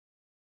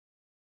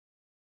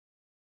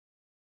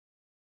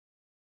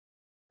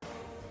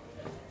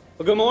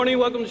Well, good morning.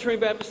 Welcome to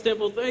Trinity Baptist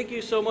Temple. Thank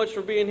you so much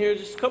for being here.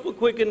 Just a couple of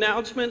quick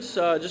announcements.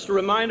 Just a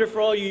reminder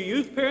for all you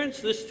youth parents,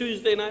 this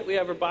Tuesday night we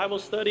have our Bible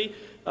study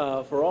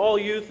for all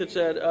youth. It's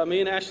at me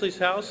and Ashley's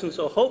house, and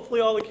so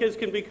hopefully all the kids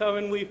can be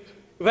coming. We've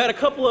had a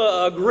couple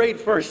of great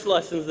first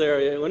lessons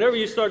there. Whenever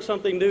you start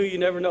something new, you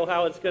never know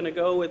how it's going to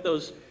go with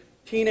those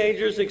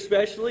teenagers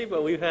especially,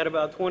 but we've had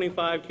about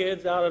 25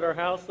 kids out at our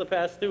house the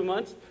past 2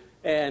 months,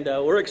 and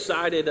we're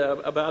excited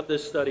about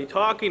this study,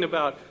 talking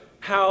about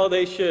how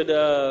they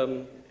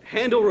should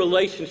handle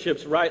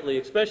relationships rightly,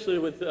 especially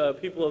with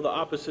people of the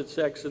opposite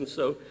sex, and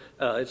so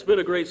it's been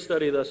a great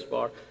study thus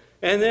far.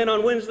 And then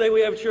on Wednesday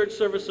we have church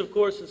service, of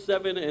course, at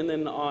 7, and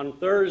then on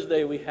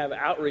Thursday we have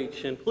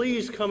outreach. And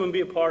please come and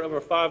be a part of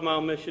our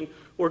 5-mile mission.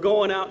 We're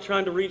going out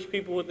trying to reach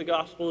people with the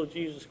gospel of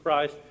Jesus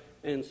Christ,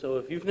 and so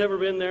if you've never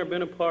been there,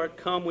 been a part,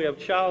 come. We have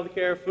child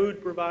care,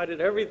 food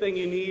provided, everything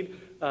you need.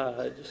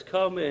 Just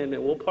come and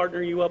we'll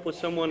partner you up with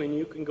someone, and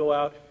you can go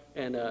out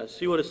and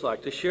see what it's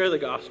like to share the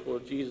gospel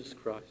of Jesus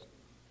Christ.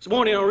 This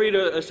morning I'll read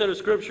a set of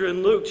scripture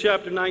in Luke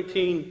chapter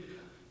 19,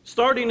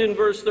 starting in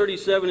verse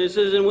 37. It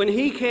says, "And when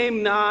he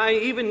came nigh,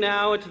 even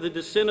now unto the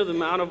descent of the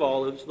Mount of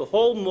Olives, the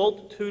whole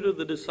multitude of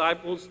the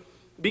disciples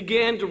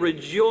began to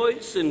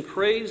rejoice and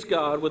praise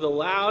God with a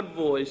loud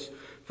voice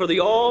for the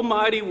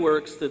almighty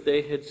works that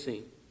they had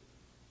seen,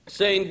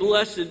 saying,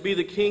 Blessed be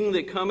the King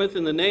that cometh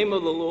in the name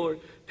of the Lord,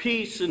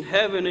 peace in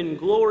heaven and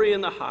glory in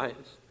the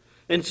highest.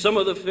 And some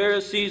of the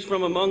Pharisees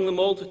from among the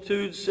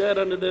multitude said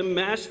unto them,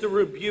 Master,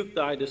 rebuke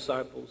thy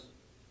disciples.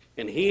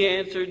 And he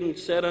answered and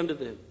said unto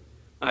them,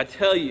 I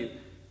tell you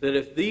that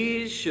if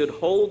these should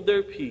hold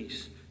their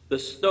peace, the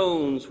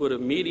stones would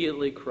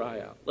immediately cry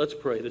out." Let's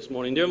pray this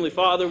morning. Dear Heavenly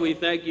Father, we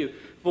thank you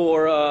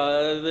for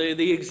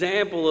the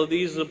example of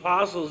these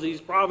apostles, these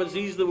prophets,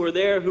 these that were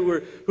there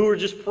who were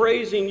just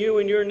praising you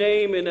in your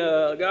name. And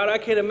God, I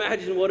can't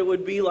imagine what it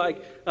would be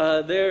like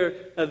there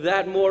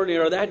that morning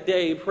or that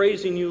day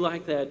praising you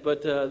like that.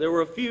 But there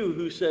were a few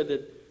who said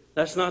that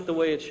that's not the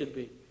way it should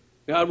be.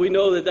 God, we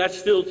know that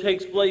still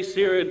takes place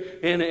here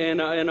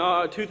in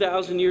our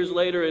 2,000 years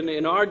later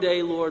in our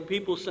day, Lord,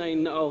 people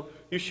saying, no,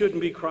 you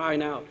shouldn't be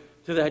crying out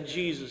to that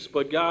Jesus.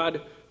 But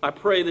God, I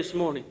pray this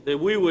morning that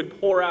we would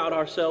pour out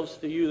ourselves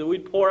to you, that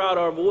we'd pour out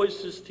our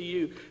voices to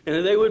you, and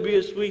that they would be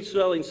a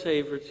sweet-smelling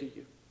savor to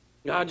you.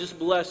 God, just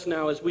bless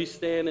now as we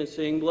stand and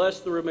sing.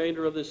 Bless the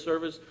remainder of this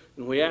service,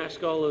 and we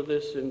ask all of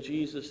this in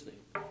Jesus' name.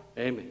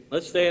 Amen.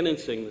 Let's stand and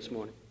sing this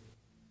morning.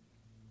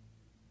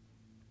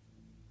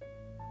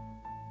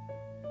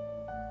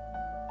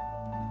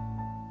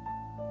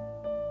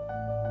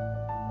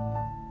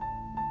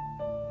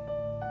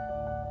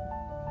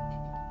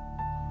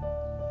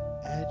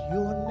 At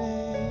your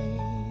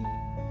name,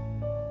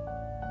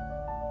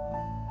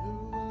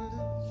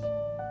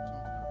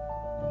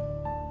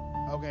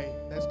 okay,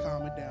 let's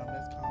calm it down.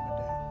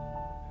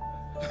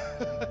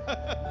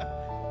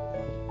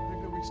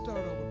 Can we start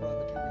over,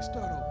 brother? Can we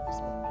start over this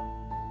morning?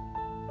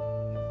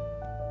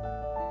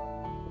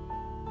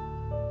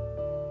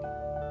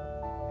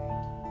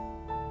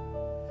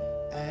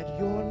 At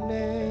your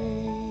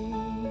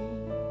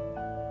name,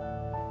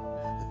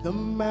 the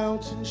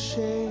mountains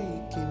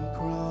shake and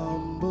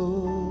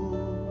crumble.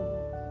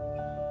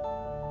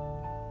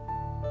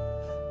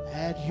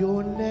 At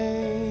your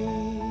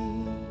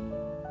name,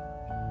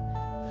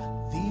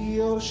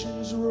 the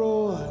oceans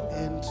roar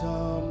and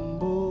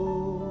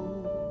tumble.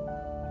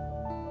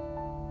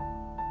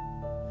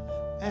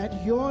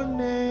 At your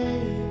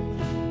name,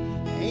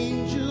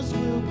 angels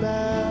will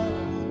bow,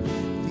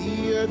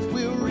 the earth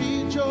will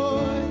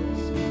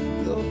rejoice,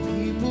 your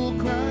people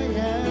cry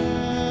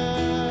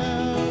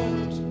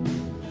out.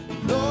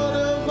 Lord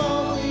of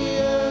all the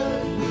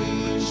earth,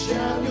 we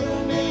shout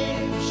your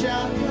name,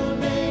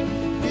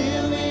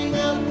 filling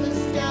up the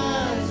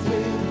skies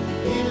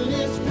with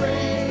endless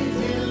praise,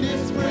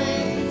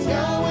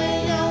 Yahweh,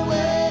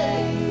 Yahweh.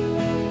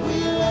 We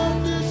love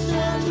to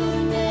shout your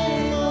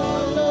name, oh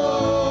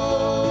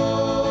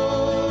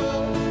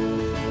Lord.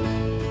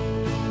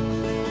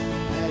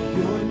 At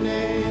your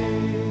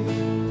name,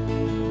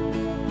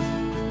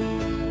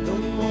 the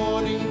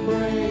morning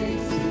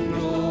breaks in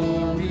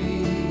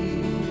glory.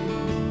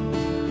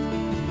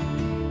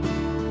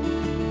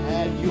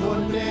 At your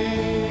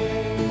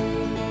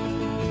name,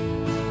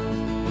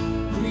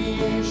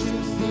 creation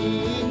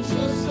sings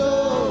your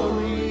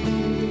story.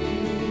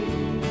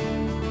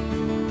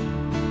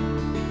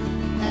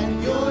 At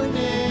your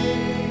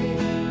name,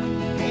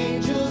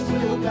 angels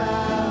will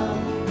bow,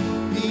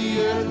 the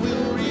earth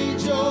will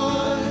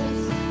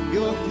rejoice,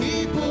 your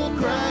people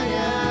cry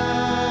out.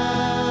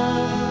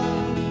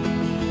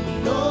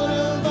 Lord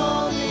of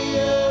all the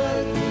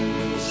earth,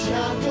 we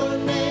shout your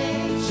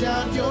name,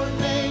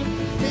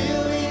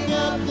 filling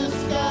up the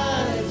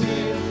skies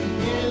with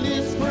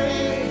endless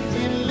praise,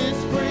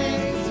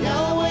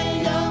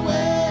 Yahweh,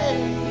 Yahweh.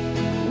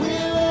 We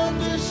love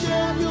to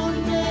shout your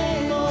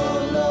name,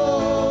 oh Lord.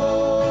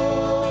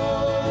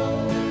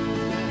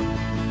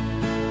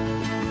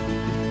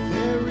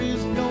 There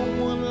is no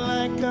one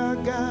like our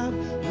God.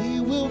 We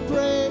will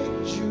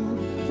praise you.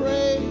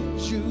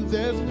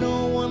 There's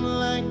no one like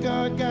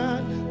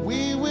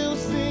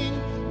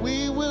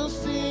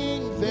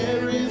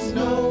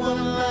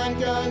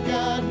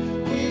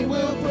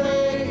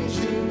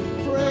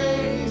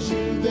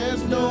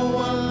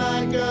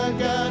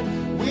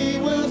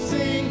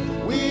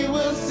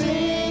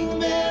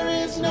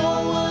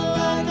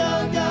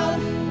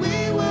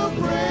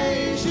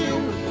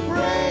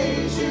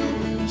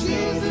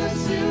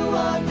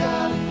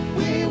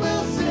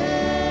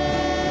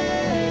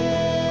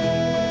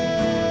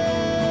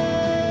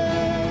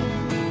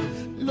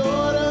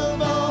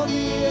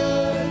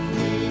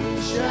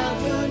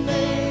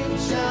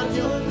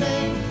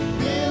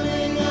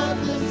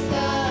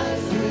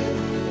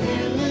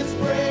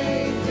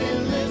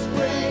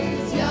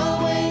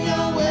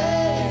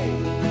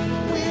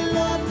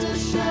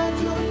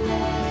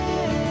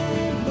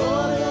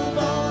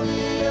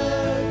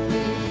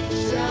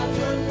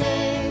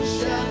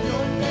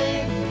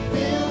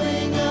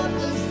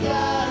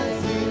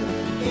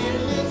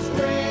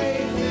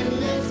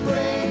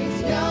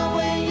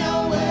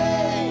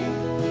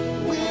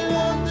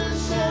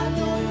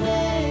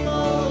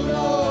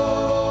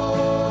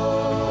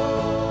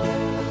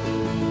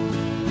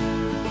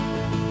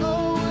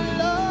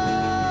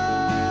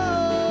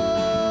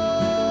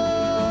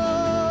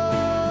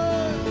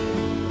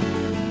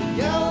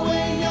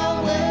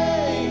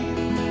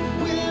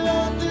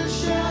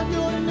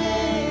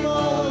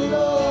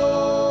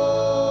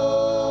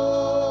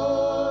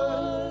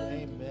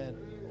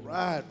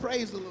Right.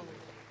 Praise the Lord.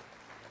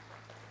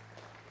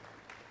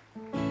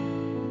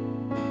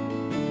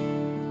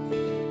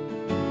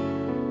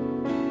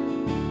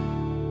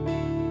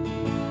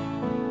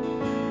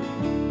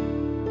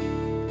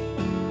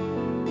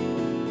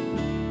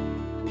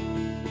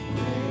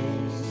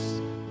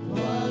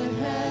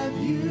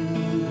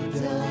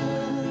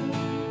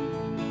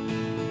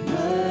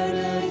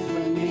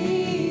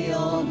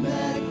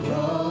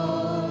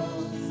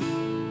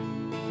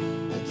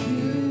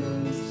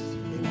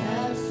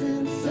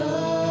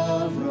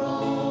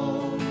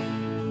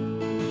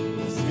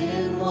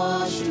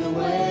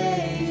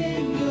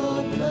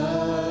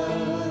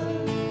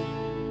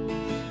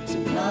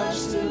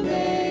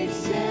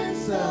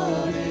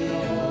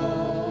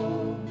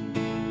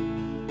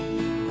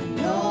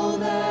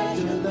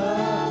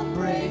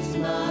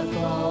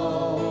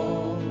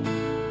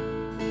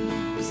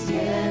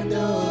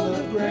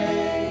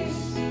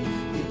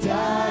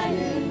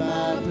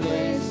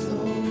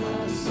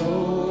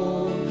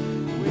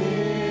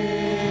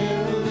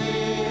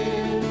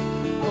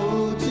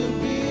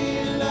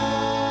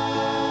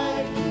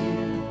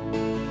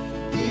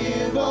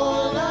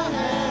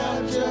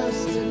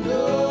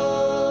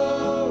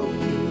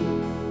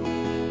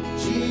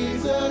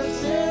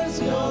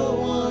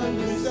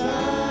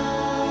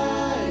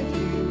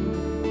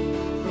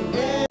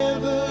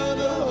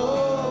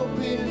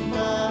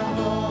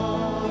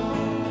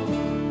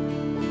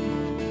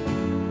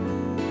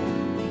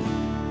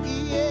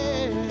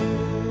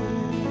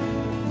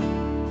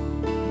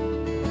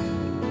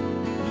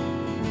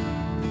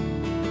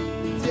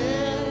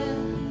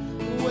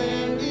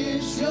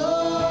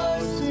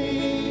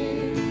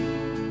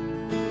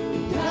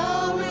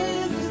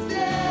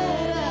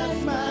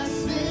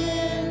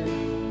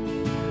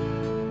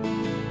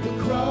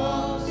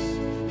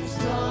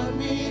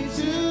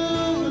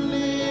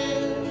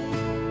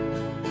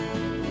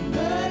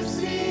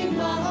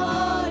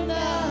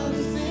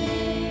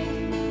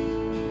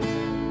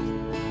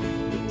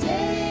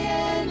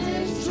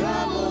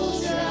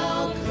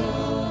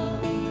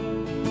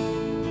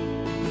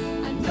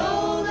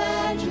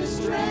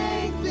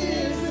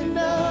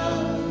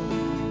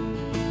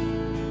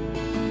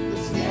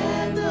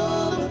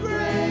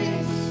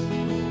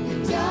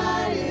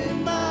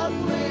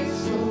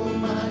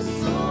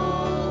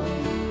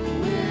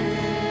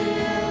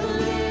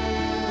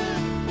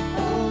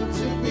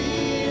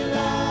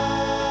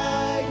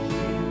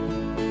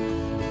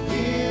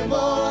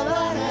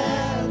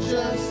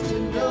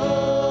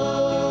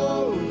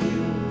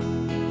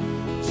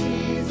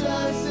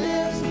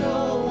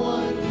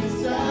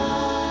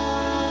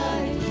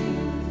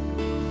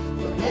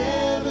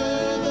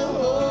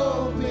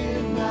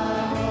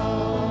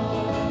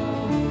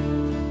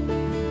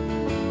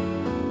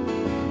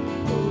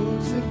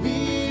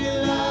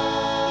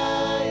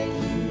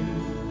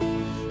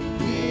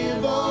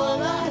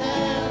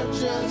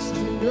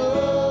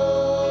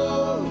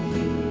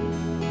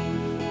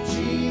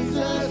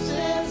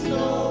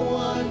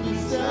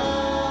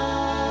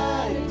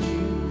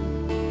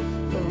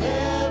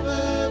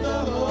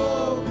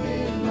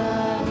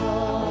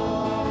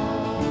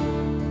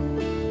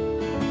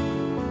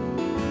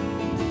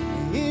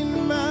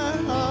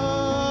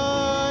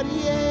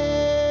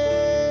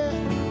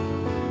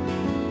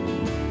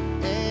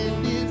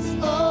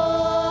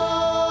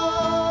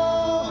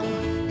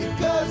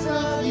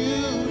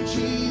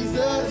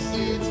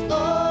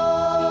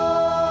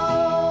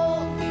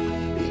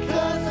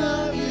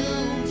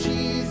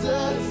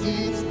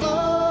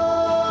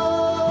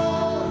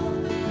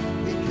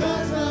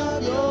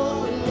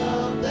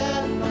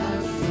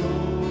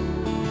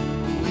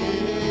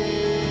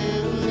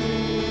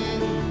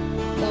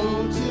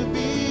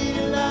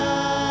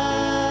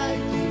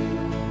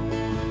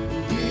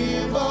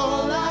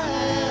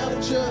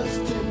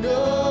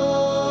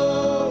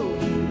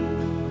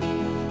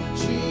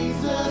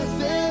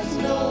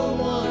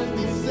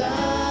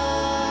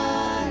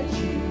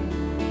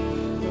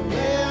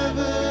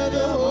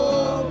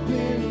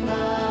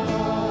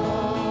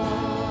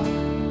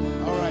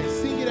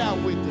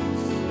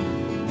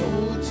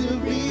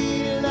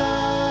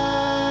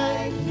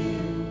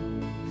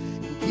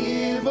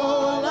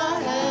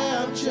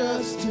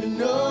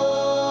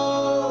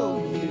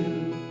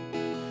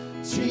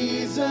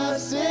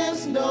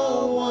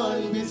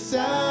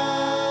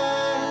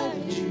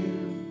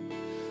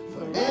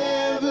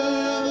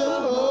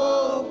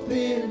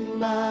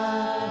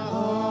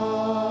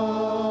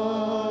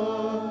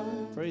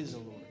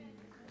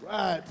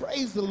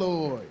 Praise the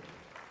Lord.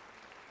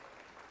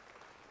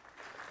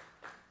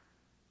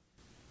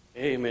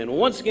 Amen. Well,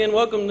 once again,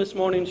 welcome this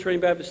morning to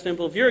Trinity Baptist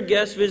Temple. If you're a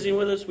guest visiting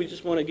with us, we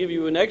just want to give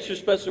you an extra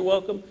special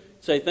welcome.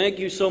 Say thank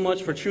you so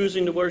much for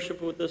choosing to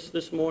worship with us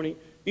this morning.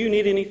 If you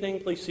need anything,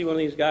 please see one of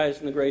these guys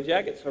in the gray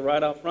jackets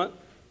right out front.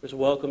 There's a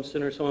welcome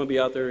center. Someone will be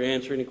out there to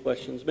answer any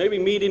questions. Maybe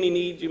meet any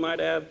needs you might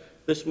have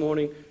this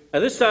morning. At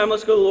this time,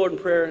 let's go to the Lord in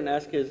prayer and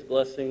ask His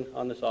blessing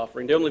on this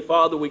offering. Dear Heavenly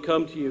Father, we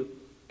come to you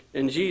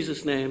in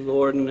Jesus' name,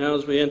 Lord. And now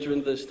as we enter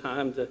into this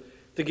time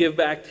to give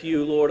back to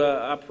you, Lord,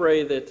 I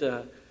pray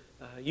that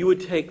you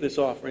would take this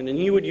offering and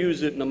you would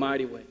use it in a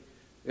mighty way.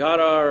 God,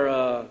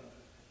 our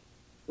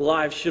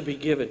lives should be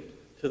given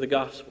to the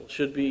gospel,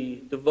 should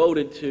be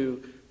devoted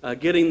to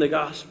getting the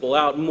gospel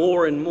out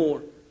more and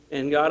more.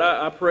 And God,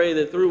 I pray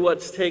that through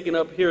what's taken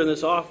up here in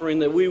this offering,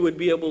 that we would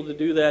be able to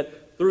do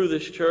that through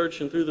this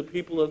church and through the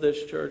people of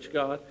this church,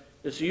 God.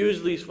 Just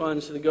use these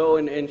funds to go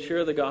and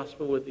share the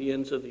gospel with the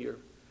ends of the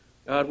earth.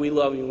 God, we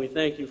love you and we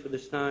thank you for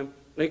this time.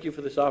 Thank you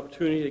for this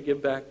opportunity to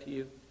give back to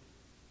you.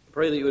 I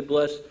pray that you would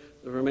bless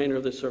the remainder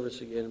of this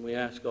service again. And we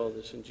ask all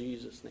this in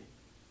Jesus' name.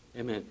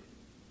 Amen.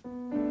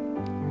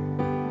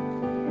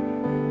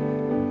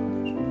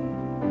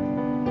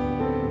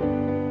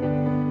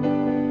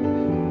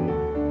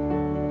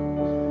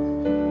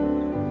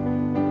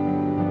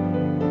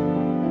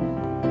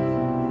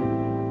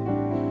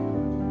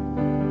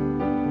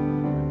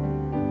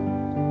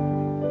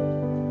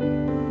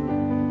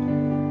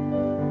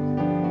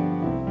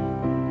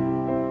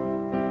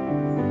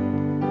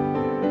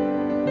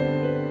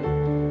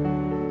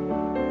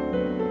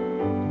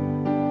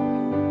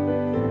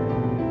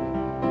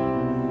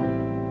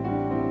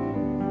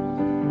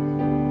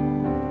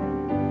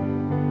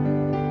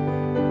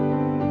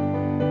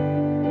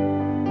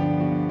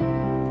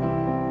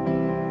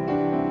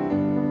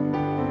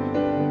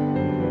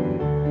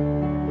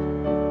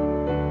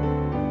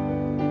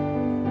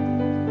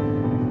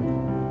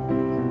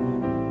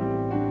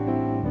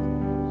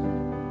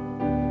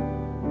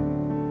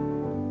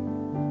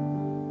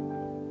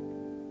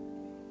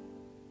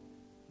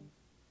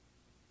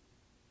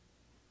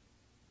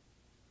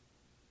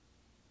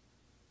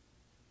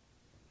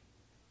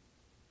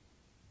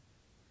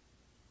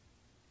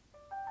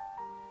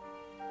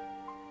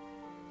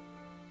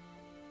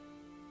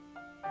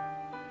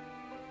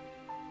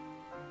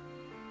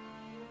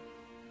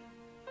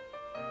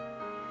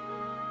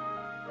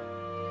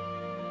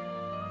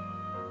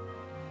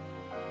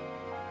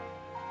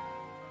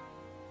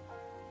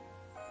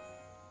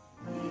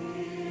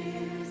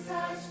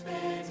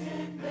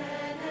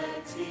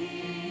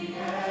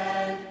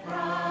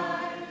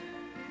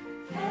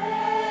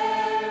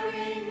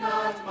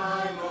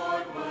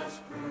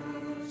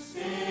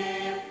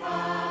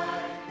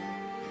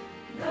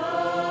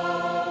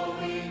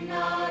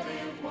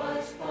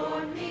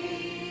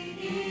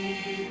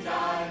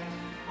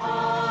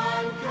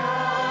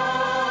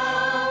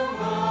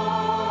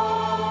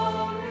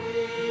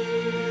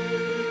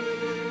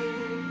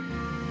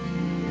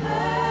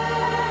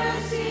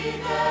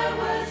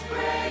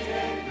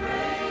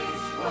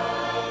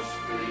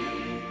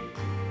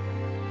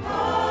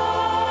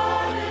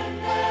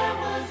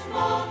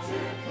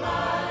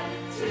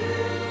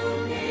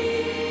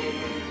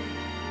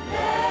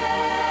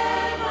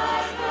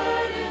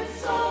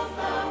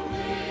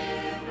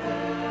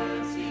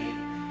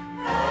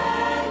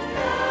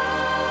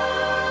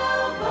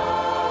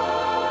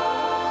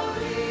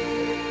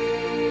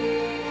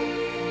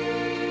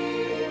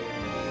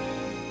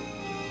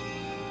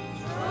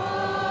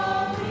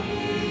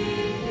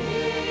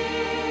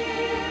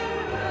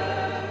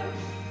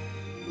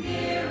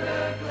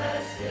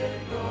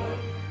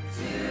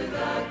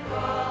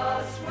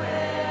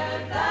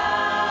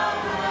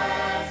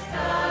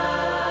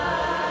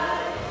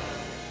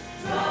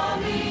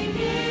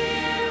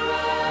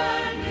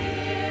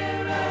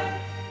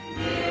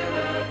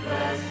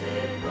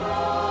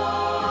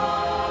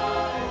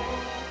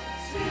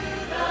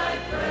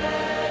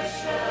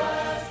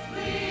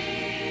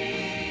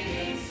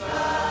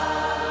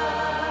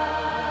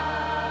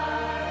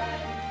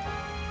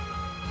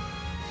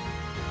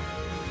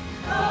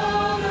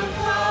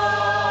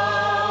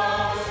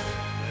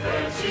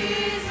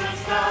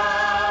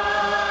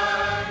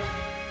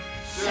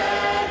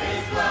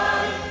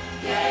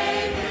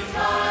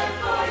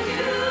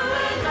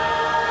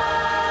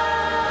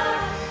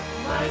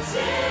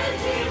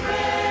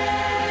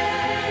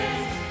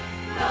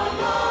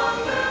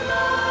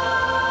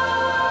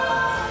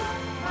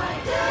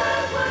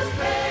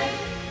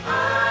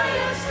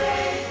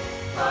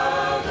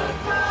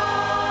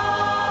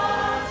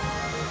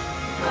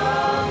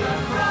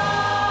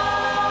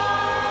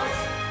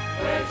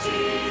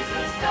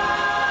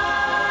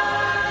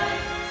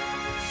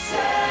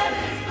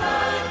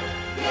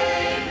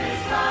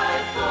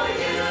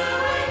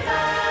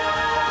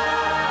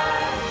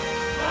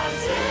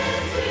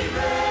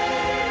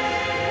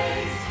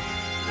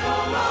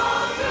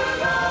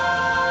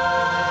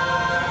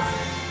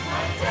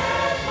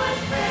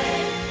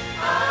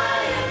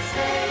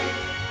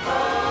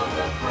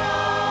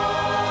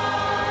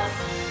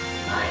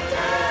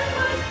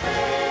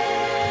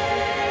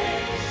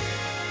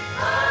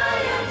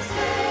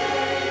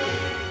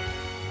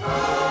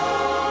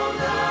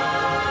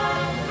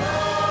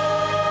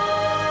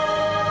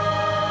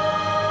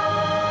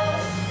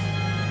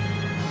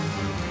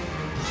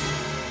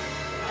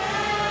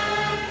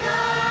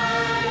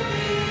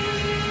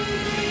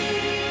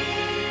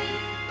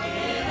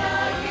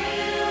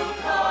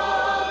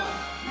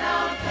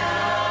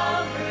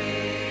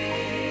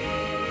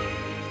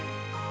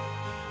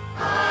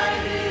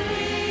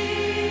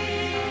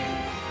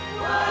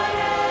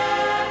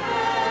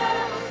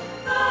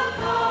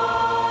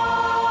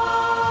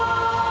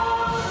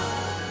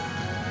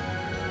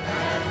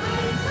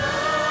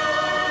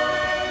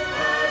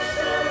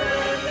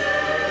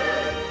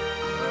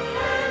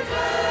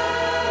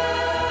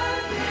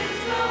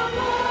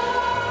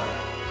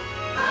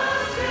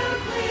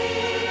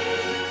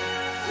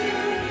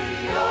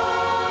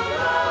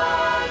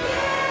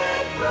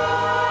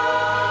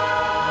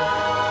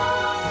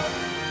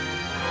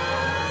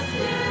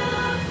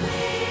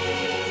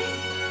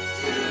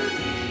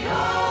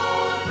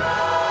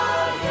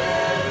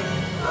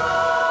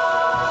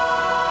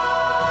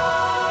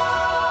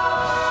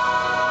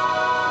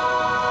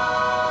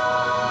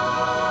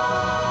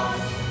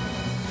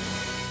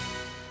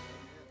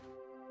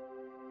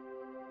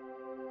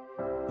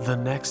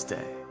 next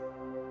day,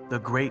 the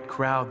great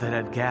crowd that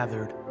had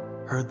gathered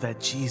heard that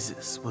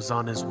Jesus was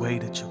on his way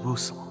to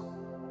Jerusalem.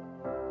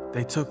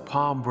 They took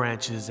palm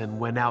branches and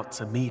went out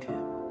to meet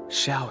him,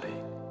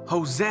 shouting,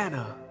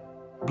 "Hosanna!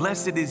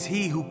 Blessed is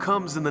he who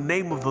comes in the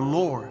name of the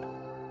Lord.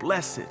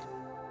 Blessed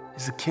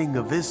is the King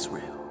of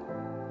Israel."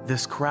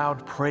 This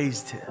crowd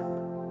praised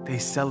him. They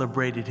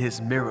celebrated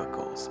his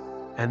miracles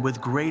and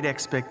with great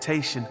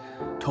expectation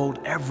told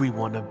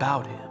everyone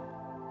about him.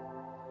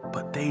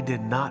 But they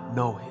did not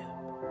know him.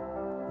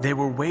 They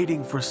were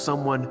waiting for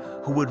someone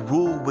who would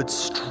rule with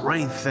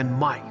strength and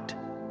might,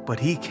 but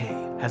he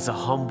came as a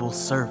humble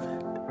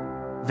servant.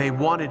 They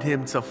wanted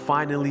him to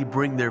finally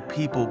bring their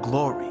people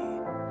glory,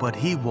 but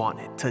he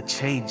wanted to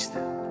change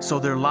them so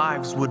their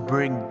lives would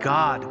bring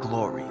God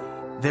glory.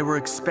 They were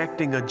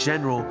expecting a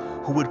general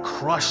who would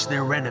crush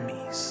their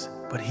enemies,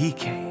 but he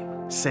came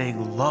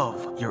saying,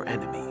 "Love your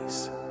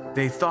enemies."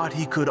 They thought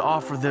he could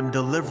offer them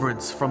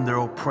deliverance from their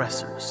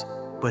oppressors,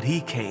 but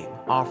he came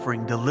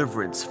offering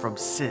deliverance from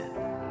sin.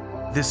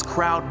 This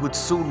crowd would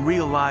soon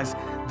realize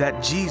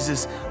that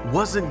Jesus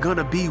wasn't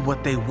gonna be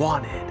what they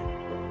wanted,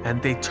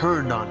 and they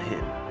turned on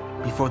him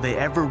before they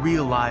ever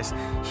realized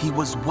he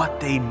was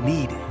what they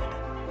needed.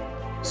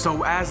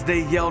 So as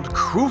they yelled,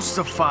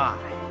 "Crucify!"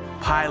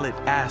 Pilate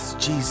asked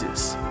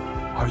Jesus,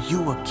 "Are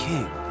you a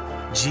king?"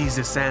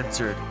 Jesus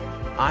answered,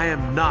 "I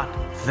am not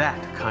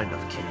that kind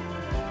of king."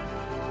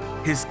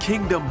 His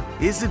kingdom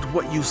isn't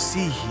what you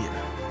see here.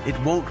 It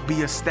won't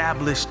be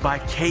established by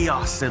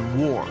chaos and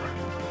war.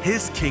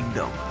 His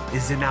kingdom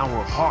is in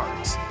our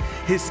hearts.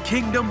 His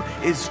kingdom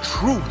is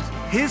truth.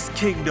 His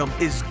kingdom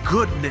is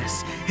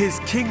goodness. His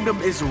kingdom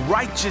is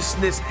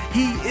righteousness.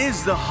 He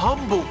is the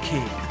humble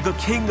king, the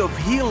king of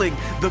healing,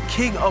 the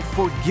king of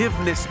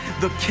forgiveness,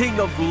 the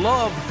king of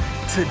love.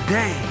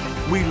 Today,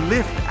 we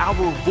lift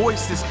our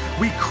voices.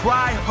 We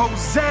cry,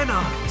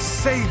 "Hosanna!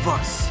 Save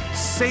us.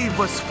 Save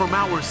us from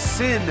our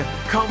sin.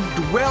 Come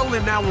dwell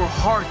in our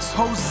hearts.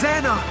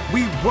 Hosanna!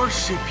 We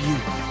worship you,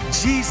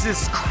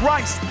 Jesus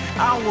Christ,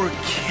 our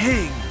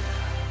King."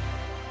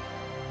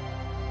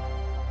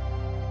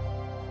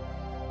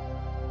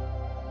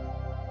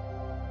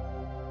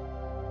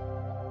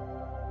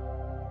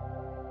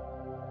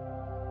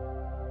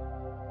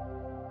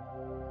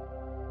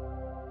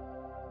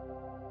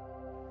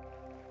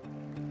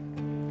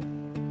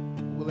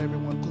 Will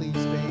everyone please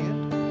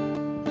stand?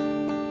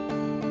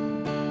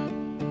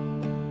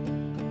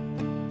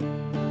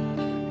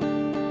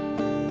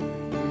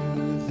 Were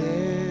you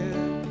there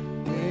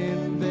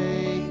when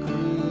they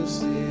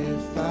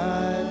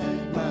crucified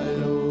my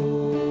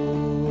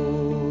Lord?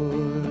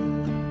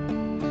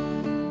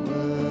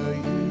 Were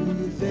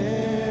you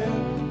there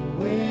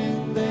when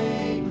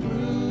they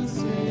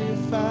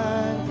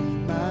crucified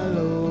my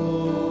Lord?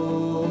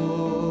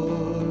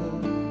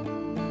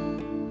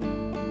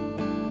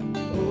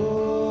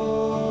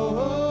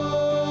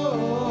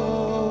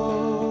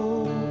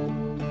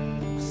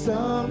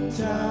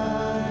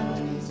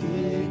 Sometimes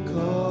it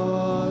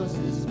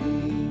causes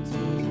me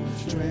to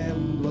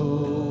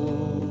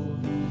tremble,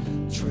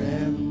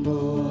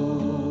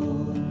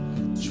 tremble,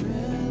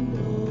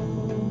 tremble.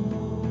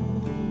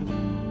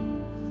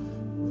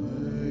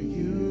 Were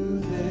you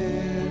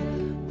there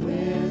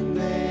when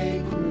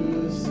they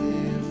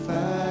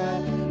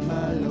crucified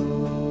my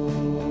Lord?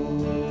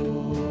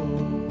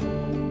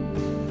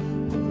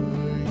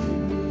 Were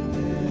you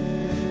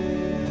there?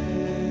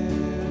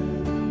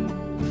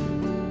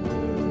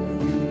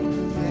 Were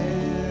you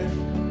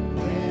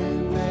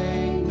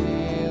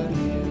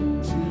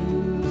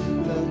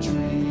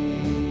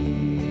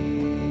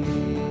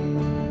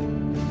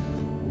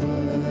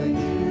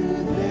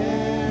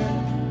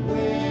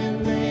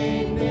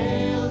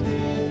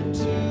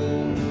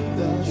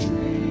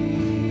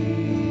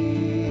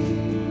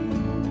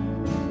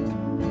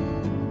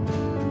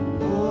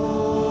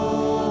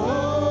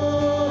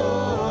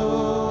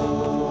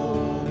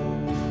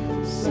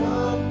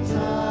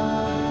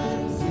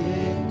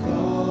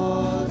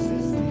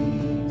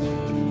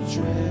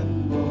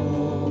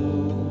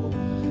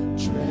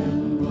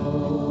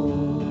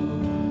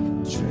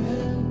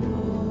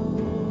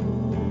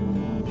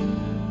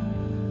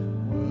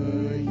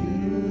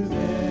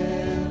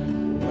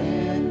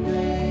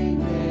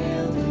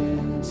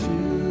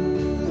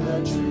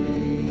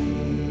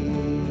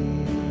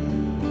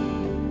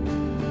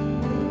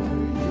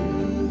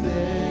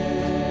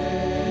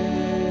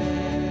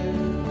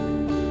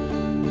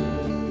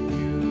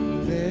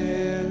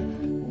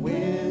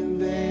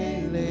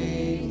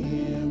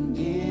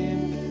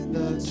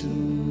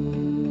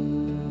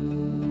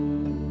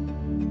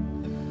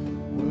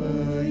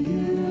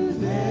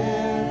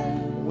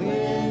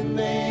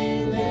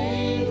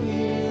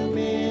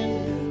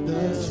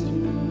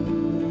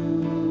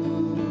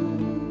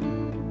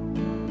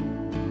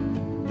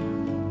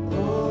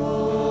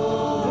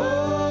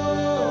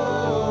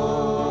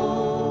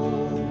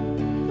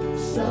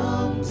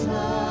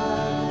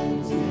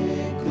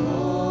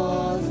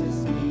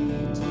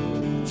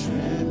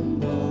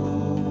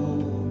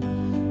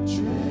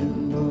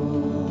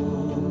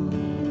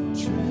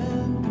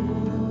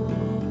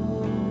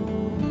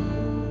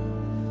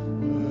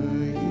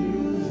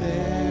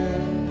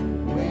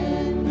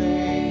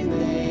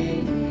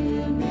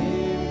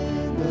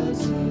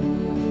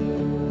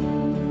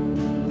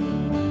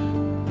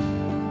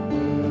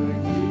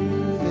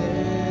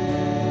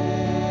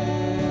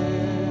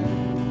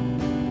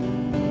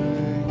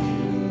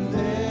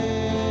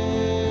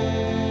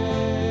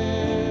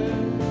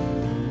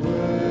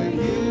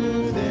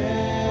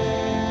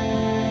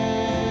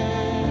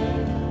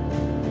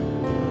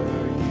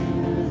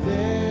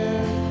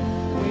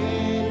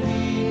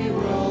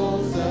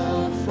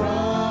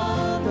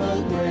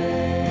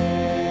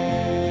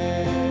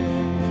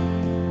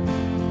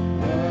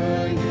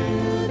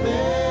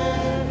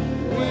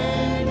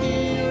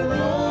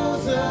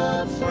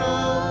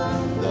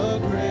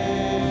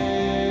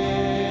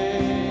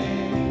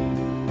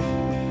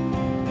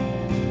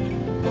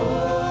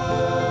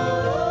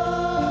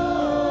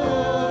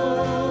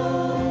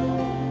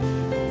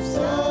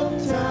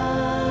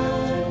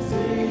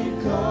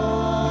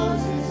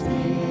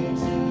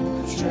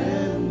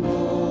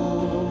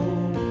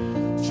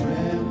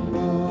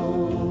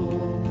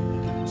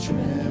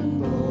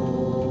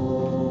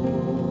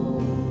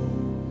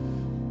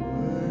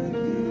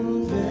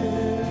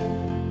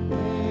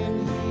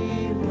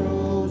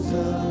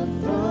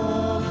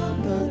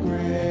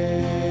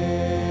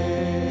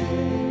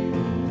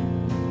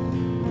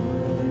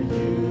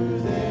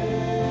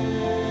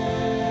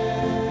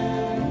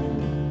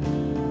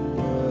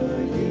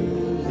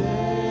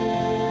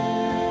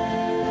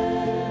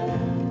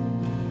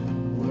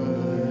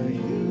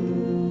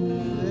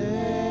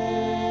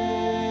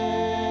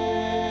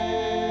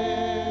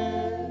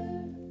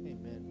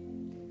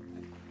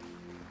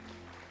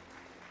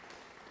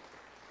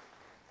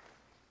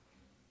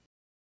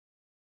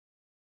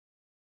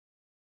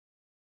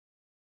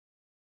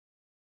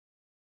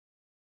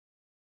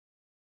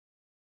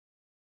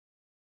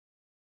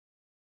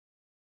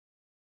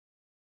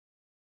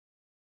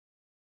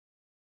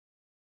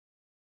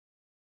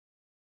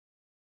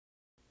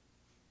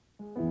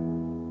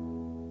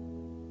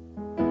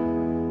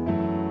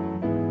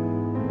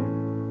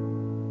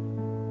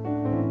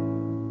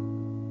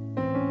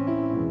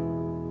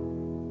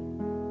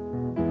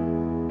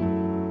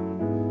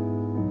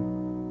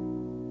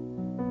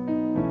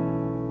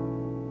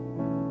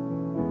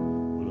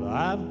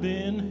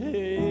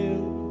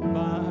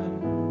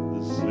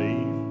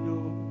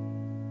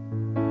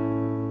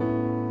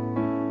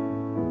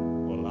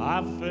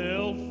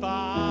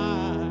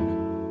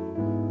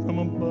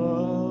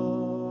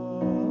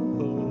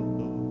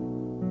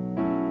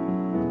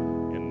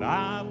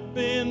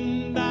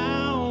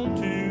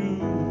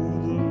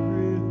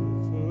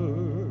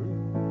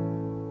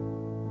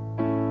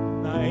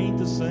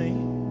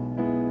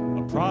same,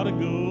 a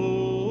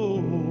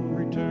prodigal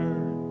return.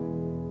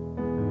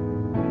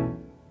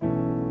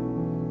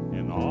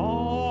 And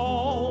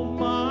all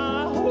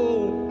my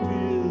hope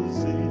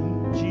is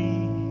in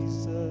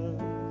Jesus.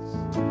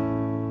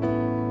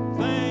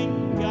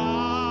 Thank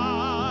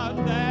God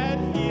that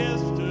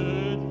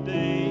yesterday's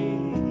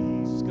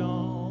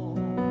gone.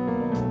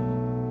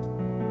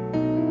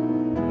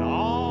 And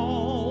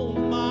all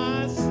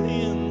my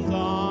sins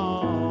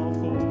are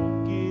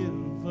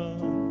forgiven.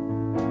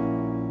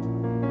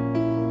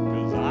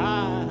 'Cause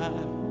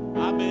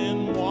I've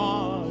been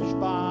washed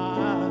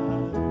by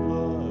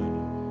blood.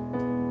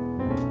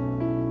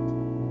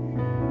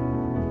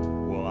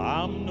 Well,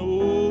 I'm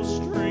no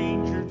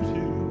stranger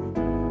to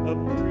a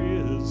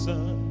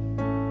prison.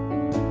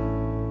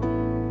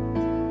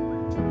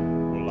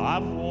 Well,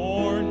 I've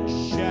worn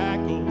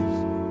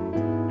shackles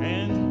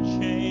and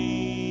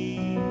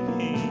chains,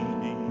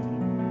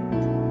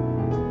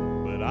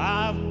 but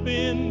I've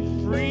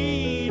been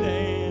freed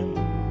and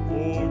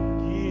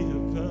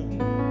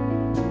forgiven,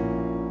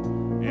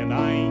 and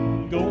I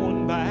ain't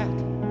going back.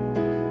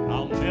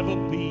 I'll never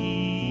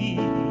be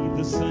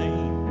the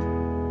same.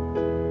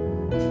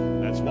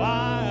 That's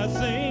why I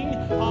sing,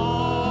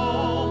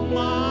 all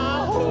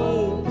my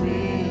hope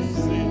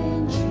is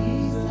in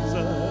Jesus.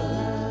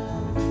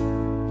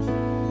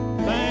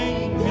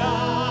 Thank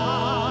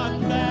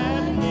God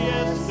that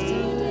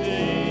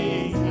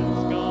yesterday's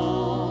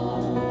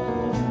gone.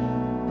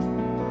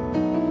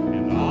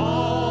 And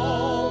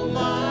all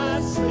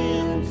my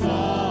sins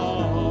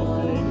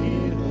are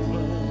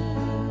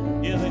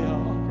forgiven. Yeah, they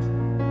are.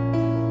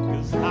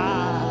 'Cause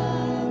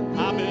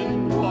I've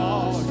been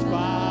washed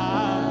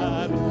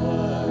by the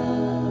blood.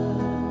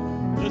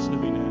 Listen to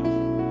me now.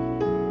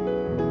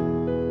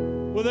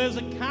 Well, there's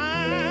a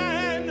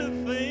kind of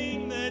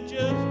thing that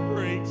just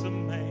breaks a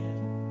man.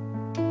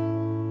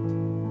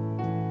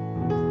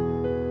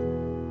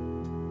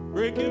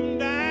 Break him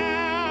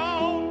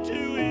down to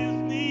his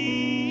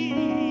knees.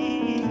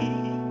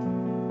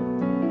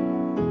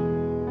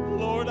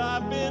 Lord,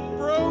 I've been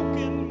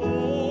broken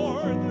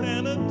more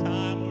than a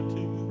time or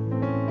two.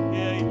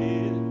 Yeah, he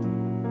did.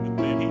 But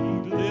then he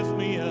lifted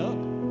me up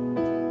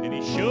and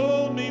he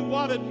showed me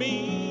what it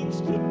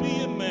means to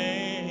be a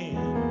man.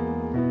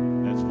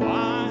 That's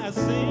why I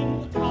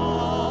sing,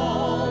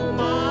 all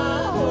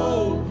my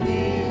hope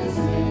is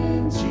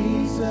in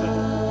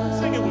Jesus.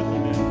 Sing it with me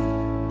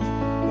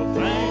now. Well,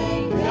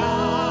 thank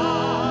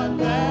God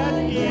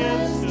that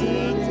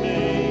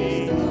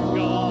yesterday's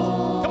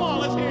gone. Come on,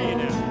 let's hear you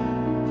now.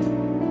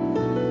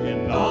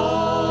 And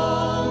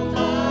all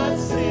my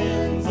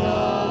sins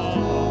are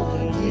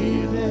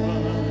forgiven.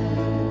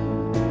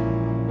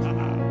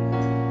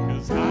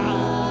 'Cause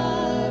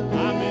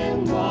I've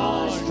been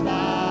washed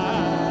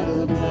by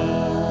the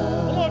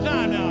blood. One more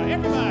time now,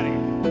 everybody.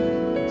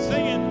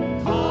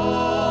 Singing,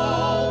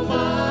 all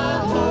my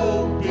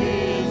hope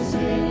is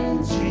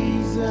in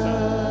Jesus.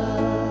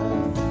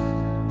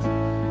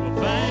 Well,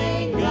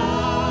 thank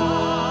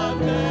God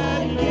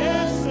that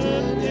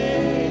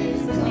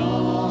yesterday's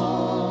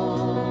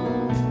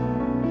gone.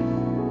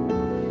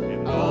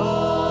 And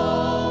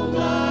all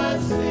my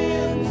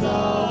sins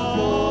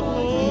are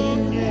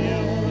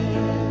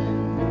forgiven.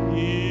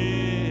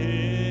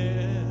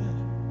 Yeah,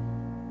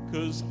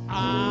 'cause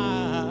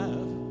I've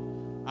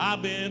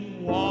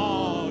been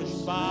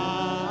washed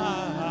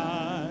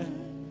by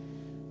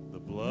the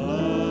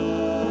blood.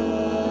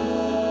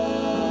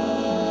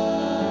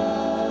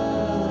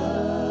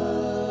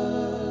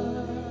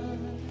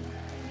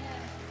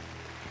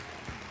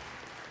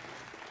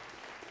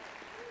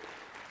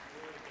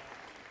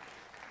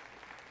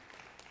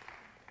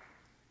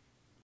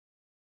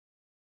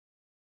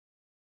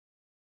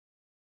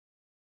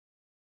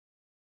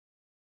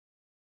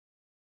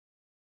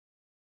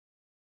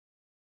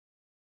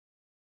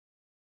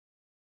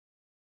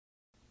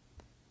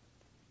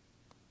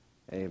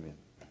 Amen.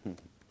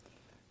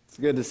 It's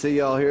good to see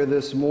y'all here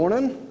this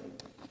morning.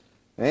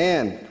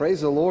 Man,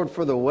 praise the Lord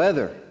for the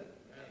weather.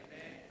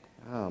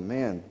 Oh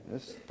man,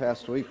 this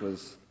past week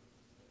was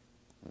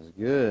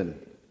good.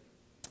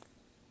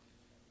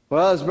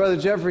 Well, as Brother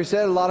Jeffrey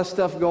said, a lot of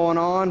stuff going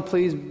on.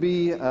 Please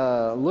be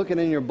looking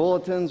in your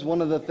bulletins.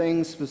 One of the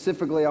things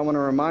specifically I want to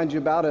remind you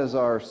about is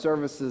our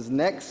services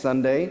next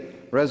Sunday,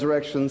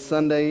 Resurrection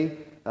Sunday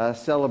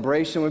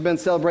celebration. We've been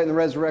celebrating the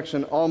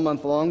resurrection all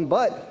month long,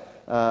 but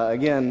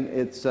again,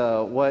 it's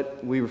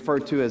what we refer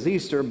to as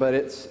Easter, but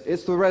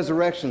it's the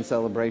resurrection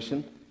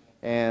celebration.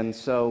 And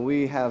so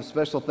we have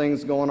special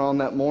things going on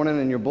that morning.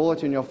 In your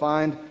bulletin, you'll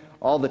find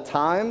all the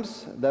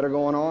times that are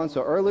going on.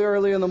 So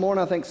early in the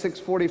morning, I think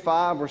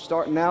 6:45, we're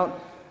starting out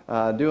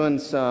doing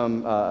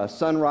some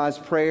sunrise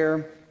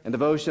prayer and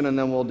devotion, and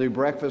then we'll do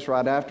breakfast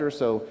right after.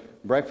 So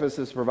breakfast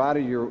is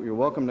provided. You're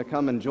welcome to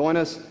come and join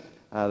us.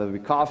 There'll be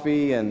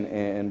coffee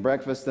and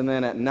breakfast, and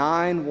then at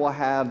 9 we'll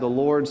have the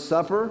Lord's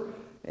Supper,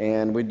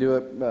 and we do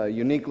it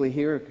uniquely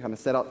here, kind of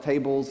set out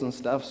tables and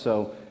stuff.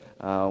 So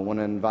I want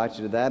to invite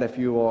you to that. If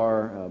you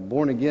are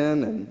born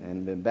again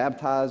and been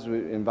baptized,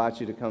 we invite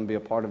you to come be a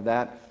part of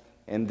that.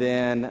 And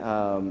then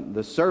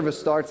the service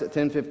starts at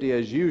 10:50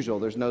 as usual.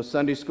 There's no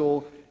Sunday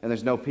school, and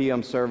there's no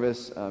PM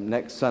service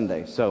next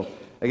Sunday. So,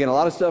 again, a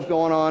lot of stuff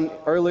going on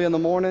early in the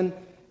morning,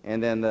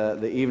 and then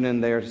the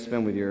evening there to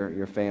spend with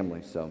your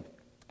family. So,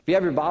 if you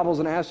have your Bibles,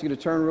 I'm going to ask you to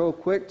turn real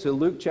quick to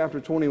Luke chapter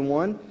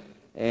 21.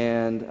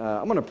 And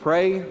I'm going to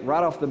pray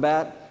right off the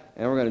bat,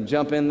 and we're going to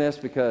jump in this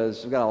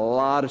because we've got a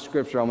lot of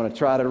scripture I'm going to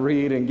try to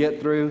read and get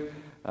through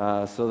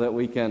so that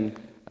we can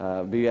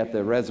be at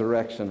the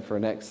resurrection for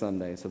next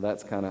Sunday. So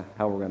that's kind of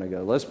how we're going to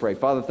go. Let's pray.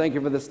 Father, thank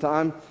you for this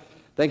time.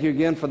 Thank you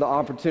again for the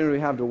opportunity we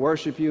have to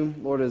worship you.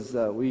 Lord, as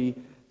we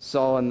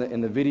saw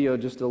in the video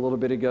just a little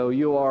bit ago,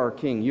 you are our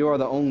King. You are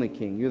the only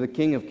King. You're the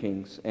King of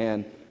Kings.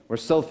 And we're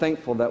so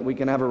thankful that we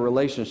can have a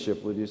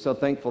relationship with you. So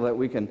thankful that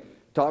we can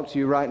talk to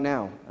you right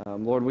now.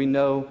 Lord, we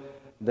know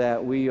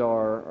that we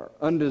are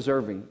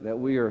undeserving, that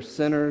we are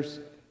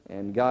sinners,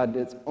 and God,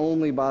 it's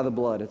only by the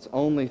blood, it's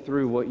only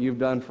through what you've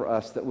done for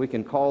us that we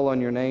can call on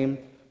your name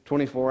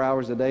 24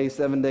 hours a day,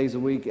 7 days a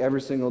week,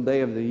 every single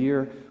day of the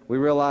year. We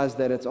realize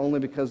that it's only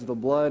because of the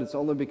blood, it's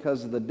only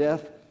because of the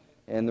death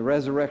and the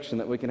resurrection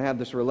that we can have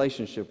this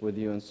relationship with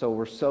you, and so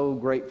we're so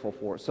grateful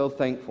for it, so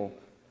thankful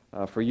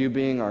for you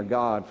being our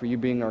God, for you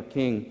being our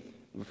King,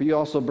 for you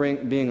also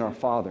being our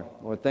Father.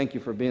 Lord, thank you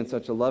for being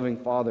such a loving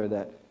Father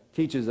that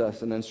teaches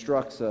us and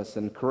instructs us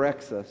and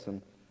corrects us.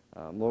 And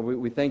Lord,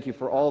 we thank you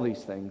for all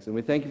these things. And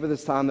we thank you for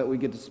this time that we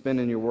get to spend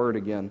in your word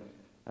again.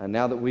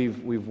 Now that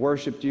we've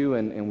worshiped you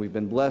and we've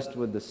been blessed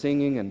with the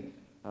singing. And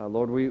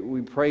Lord,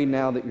 we pray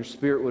now that your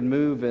Spirit would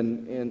move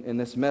in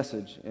this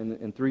message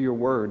and through your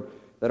word,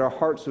 that our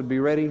hearts would be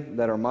ready,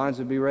 that our minds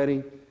would be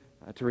ready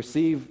to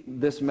receive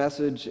this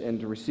message and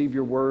to receive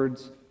your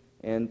words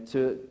and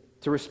to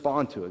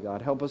respond to it,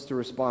 God. Help us to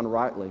respond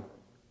rightly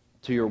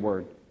to your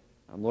word.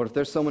 Lord, if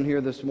there's someone here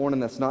this morning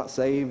that's not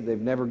saved,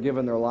 they've never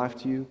given their life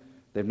to you,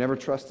 they've never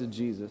trusted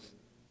Jesus,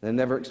 they've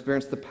never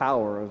experienced the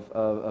power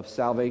of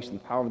salvation, the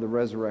power of the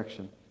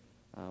resurrection,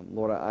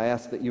 Lord, I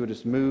ask that you would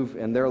just move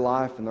in their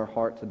life and their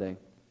heart today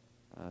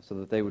so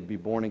that they would be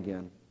born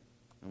again.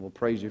 And we'll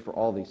praise you for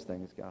all these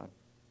things, God.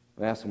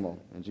 We ask them all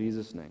in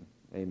Jesus' name.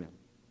 Amen.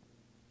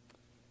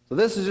 So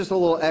this is just a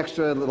little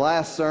extra. The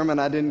last sermon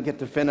I didn't get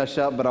to finish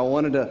up, but I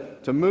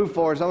wanted to move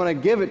forward. So I'm going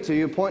to give it to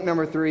you. Point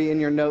number 3 in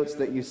your notes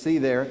that you see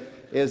there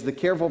is the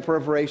careful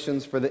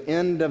preparations for the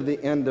end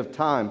of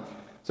time.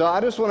 So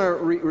I just want to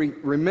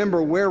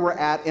remember where we're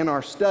at in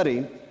our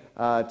study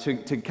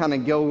to kind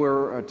of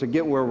go to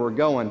get where we're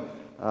going.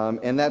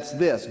 And that's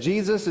this.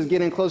 Jesus is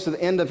getting close to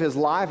the end of his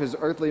life, his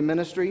earthly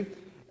ministry,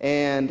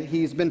 and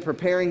he's been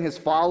preparing his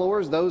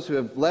followers, those who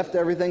have left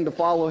everything to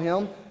follow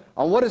him,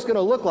 on what it's going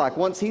to look like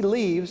once he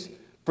leaves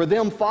for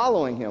them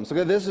following him.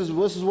 So this is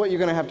what you're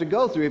going to have to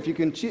go through. If you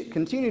can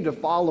continue to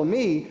follow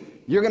me,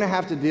 you're going to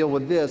have to deal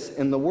with this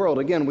in the world.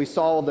 Again, we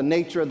saw the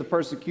nature of the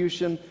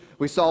persecution.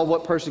 We saw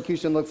what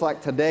persecution looks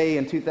like today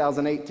in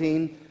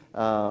 2018.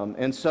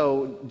 And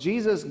so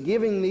Jesus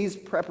giving these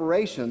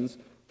preparations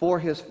for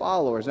his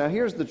followers. Now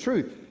here's the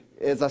truth.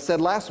 As I said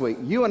last week,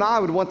 you and I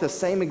would want the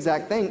same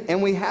exact thing,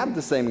 and we have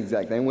the same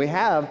exact thing. We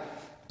have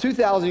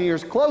 2,000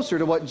 years closer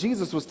to what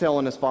Jesus was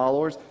telling his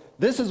followers.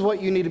 This is what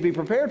you need to be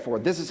prepared for.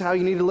 This is how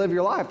you need to live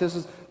your life. This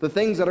is the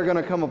things that are going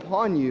to come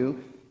upon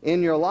you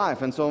in your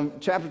life. And so in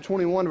chapter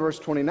 21, verse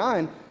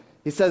 29,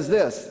 he says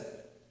this.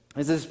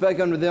 He says, "Spake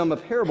unto them a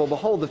parable,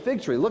 behold the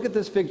fig tree." Look at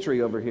this fig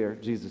tree over here,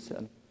 Jesus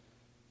said.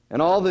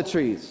 "And all the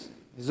trees.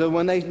 So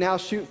when they now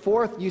shoot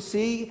forth, you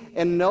see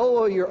and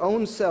know your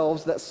own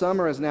selves that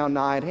summer is now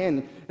nigh at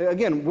hand."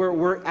 Again,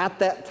 we're at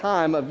that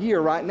time of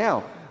year right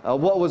now.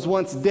 What was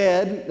once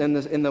dead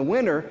in the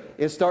winter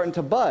is starting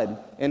to bud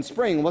in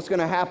spring. What's going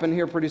to happen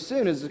here pretty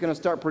soon is it's going to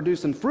start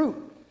producing fruit.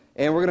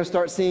 And we're going to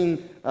start seeing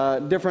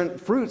different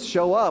fruits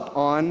show up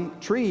on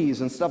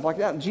trees and stuff like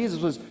that. And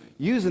Jesus was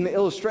using the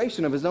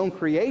illustration of his own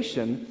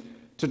creation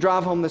to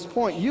drive home this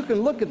point. You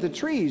can look at the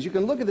trees, you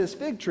can look at this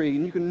fig tree,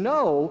 and you can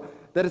know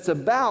that it's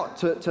about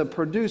to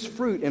produce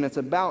fruit, and it's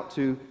about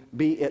to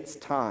be its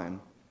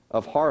time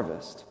of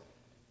harvest.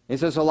 He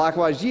says, "So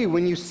likewise ye,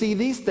 when you see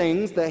these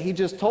things that he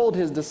just told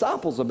his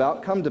disciples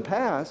about come to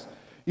pass,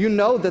 you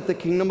know that the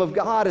kingdom of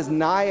God is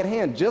nigh at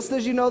hand." Just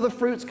as you know the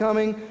fruit's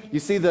coming, you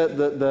see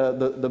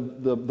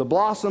the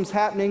blossoms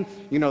happening,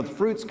 you know the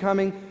fruit's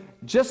coming.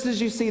 Just as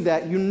you see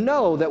that, you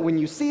know that when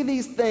you see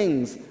these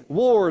things,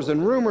 wars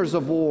and rumors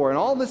of war and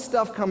all this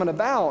stuff coming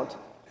about,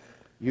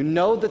 you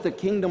know that the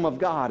kingdom of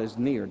God is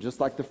near,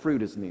 just like the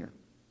fruit is near.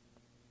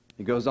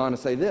 He goes on to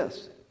say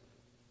this.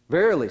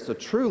 "Verily, so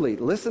truly,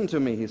 listen to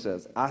me," he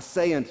says, "I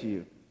say unto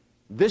you,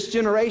 this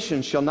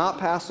generation shall not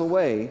pass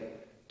away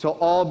till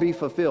all be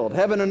fulfilled.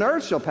 Heaven and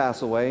earth shall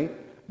pass away,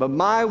 but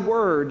my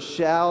word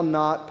shall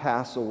not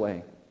pass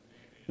away."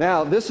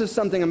 Now, this is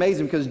something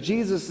amazing because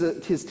Jesus,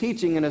 his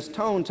teaching and his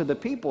tone to the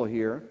people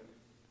here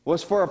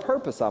was for a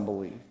purpose, I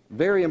believe.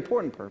 Very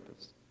important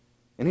purpose.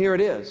 And here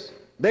it is.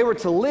 They were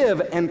to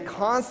live in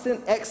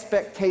constant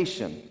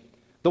expectation.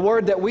 The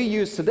word that we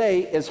use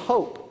today is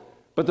hope.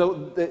 But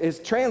it's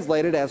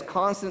translated as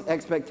constant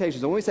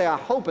expectations. When we say I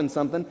hope in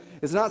something,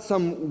 it's not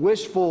some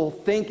wishful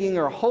thinking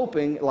or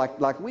hoping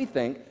like we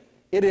think.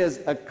 It is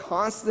a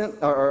constant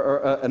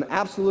or an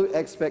absolute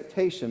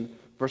expectation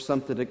for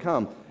something to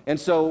come. And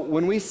so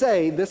when we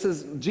say this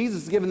is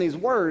Jesus given these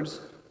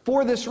words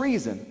for this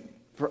reason,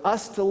 for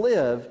us to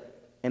live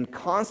in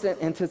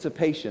constant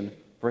anticipation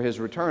for his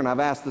return. I've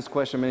asked this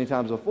question many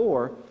times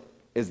before.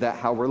 Is that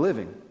how we're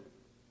living?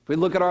 If we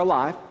look at our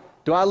life,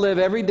 do I live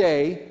every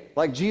day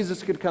like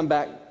Jesus could come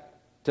back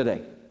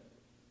today?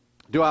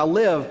 Do I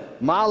live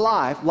my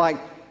life like,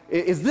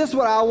 is this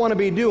what I want to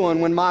be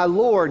doing when my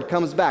Lord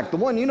comes back? The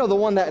one, the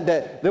one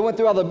that went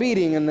through all the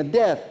beating and the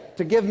death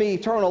to give me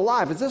eternal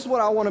life. Is this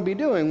what I want to be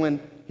doing when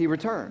he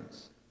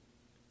returns?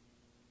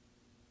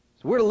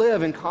 So we're to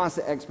live in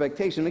constant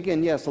expectation.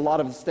 Again, yes, a lot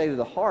of the state of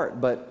the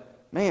heart,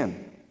 but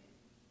man,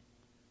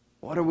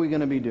 what are we going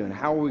to be doing?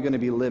 How are we going to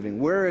be living?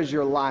 Where is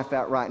your life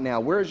at right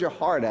now? Where is your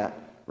heart at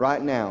right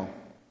now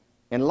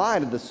in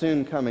light of the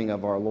soon coming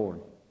of our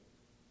Lord?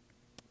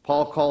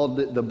 Paul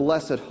called the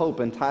blessed hope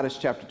in Titus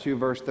chapter 2,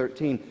 verse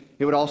 13.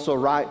 He would also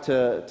write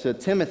to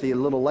Timothy a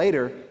little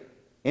later,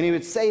 and he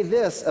would say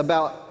this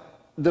about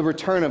the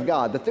return of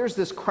God, that there's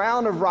this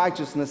crown of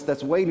righteousness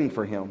that's waiting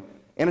for him.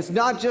 And it's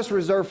not just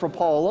reserved for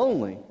Paul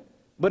only,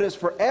 but it's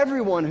for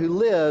everyone who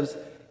lives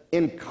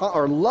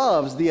or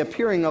loves the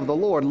appearing of the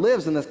Lord,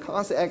 lives in this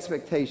constant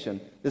expectation,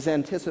 this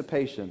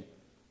anticipation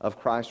of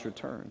Christ's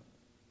return.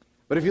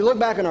 But if you look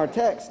back in our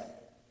text,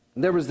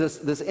 there was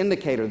this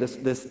indicator,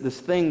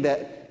 this thing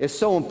that is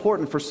so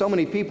important for so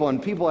many people,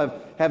 and people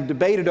have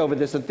debated over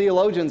this, and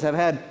theologians have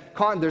had,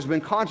 there's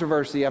been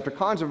controversy after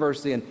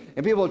controversy,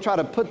 and people have tried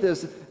to put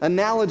this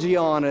analogy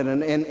on it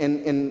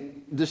and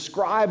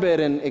describe it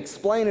and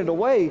explain it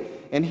away.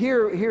 And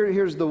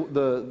here's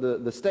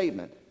the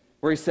statement,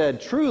 where he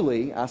said,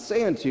 "Truly, I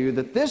say unto you,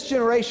 that this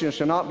generation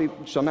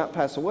shall not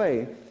pass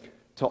away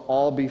till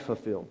all be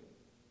fulfilled."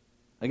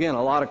 Again,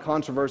 a lot of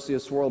controversy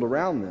has swirled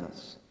around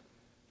this.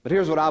 But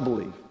here's what I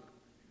believe.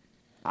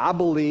 I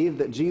believe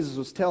that Jesus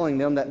was telling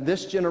them that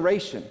this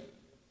generation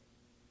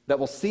that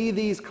will see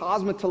these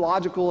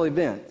cosmological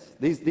events,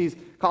 these things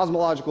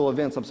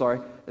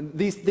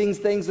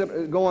that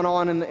are going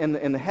on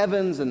in the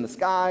heavens and the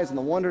skies and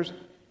the wonders,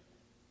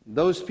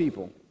 those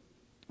people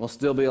will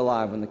still be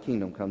alive when the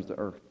kingdom comes to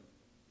earth.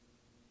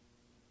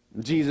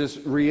 Jesus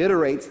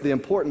reiterates the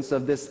importance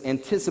of this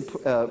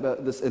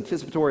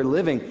anticipatory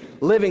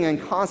living in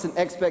constant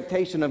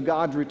expectation of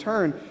God's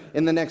return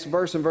in the next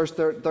verse, in verse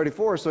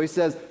 34. So he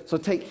says, "So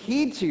take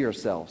heed to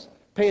yourselves.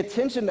 Pay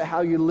attention to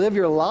how you live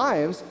your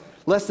lives,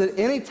 lest at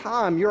any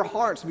time your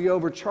hearts be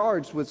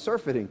overcharged with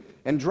surfeiting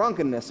and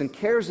drunkenness and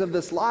cares of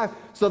this life,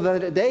 so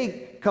that a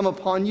day come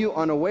upon you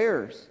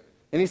unawares."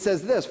 And he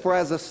says this, "For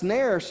as a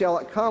snare shall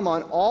it come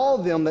on all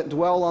them that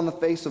dwell on the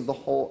face of the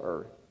whole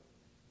earth."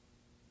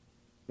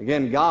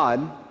 Again,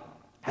 God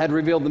had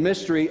revealed the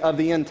mystery of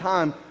the end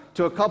time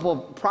to a couple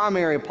of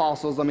primary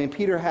apostles. I mean,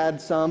 Peter had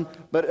some,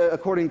 but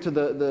according to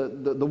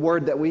the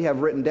word that we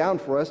have written down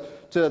for us,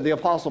 to the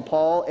Apostle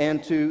Paul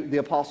and to the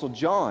Apostle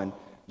John.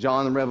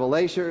 John in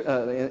Revelation,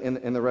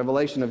 in the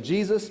revelation of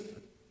Jesus,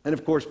 and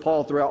of course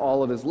Paul throughout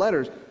all of his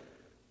letters.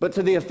 But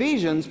to the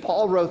Ephesians,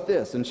 Paul wrote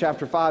this. In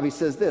chapter 5, he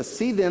says this,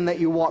 "See then that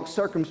you walk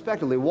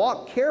circumspectly,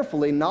 walk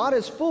carefully, not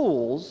as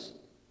fools,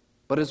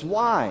 but as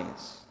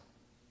wise,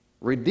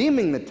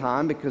 redeeming the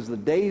time, because the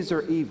days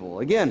are evil."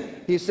 Again,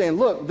 he's saying,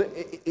 look,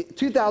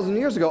 2,000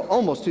 years ago,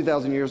 almost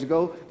 2,000 years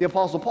ago, the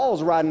Apostle Paul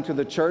was writing to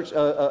the church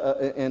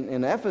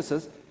in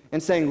Ephesus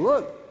and saying,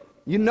 look,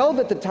 you know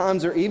that the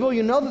times are evil,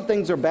 you know that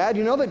things are bad,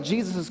 you know that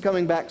Jesus is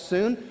coming back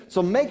soon,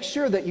 so make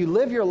sure that you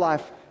live your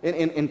life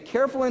in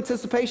careful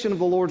anticipation of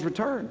the Lord's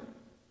return.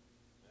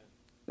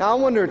 Now, I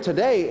wonder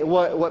today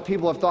what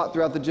people have thought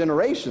throughout the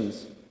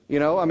generations.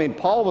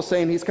 Paul was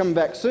saying he's coming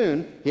back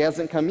soon. He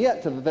hasn't come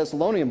yet to the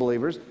Thessalonian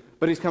believers,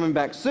 but he's coming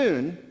back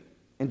soon,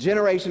 and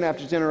generation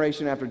after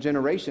generation after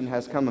generation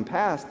has come and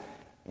passed,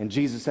 and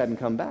Jesus hadn't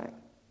come back.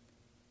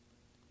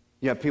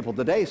 You have people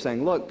today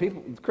saying, look,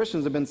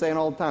 Christians have been saying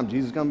all the time,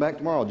 Jesus come back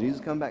tomorrow, Jesus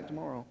come back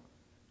tomorrow.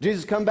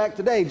 Jesus come back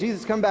today,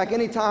 Jesus come back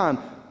anytime.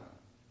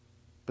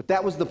 But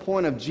that was the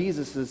point of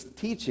Jesus'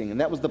 teaching, and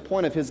that was the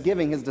point of his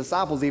giving his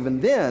disciples even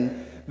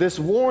then, this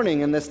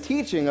warning and this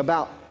teaching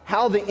about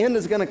how the end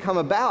is going to come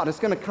about. It's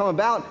going to come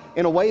about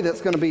in a way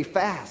that's going to be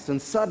fast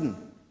and sudden.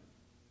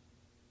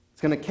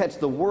 It's going to catch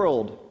the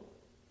world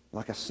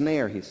like a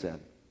snare, he said.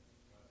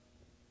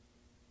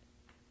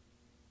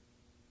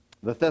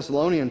 The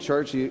Thessalonian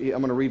church, I'm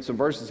going to read some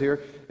verses here.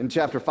 In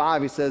chapter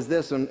 5, he says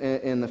this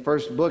in the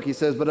first book. He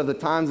says, "But of the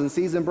times and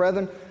season,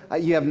 brethren,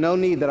 you have no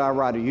need that I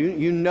write to you.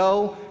 You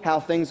know how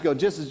things go."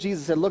 Just as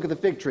Jesus said, look at the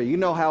fig tree. You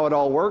know how it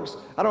all works.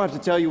 I don't have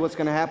to tell you what's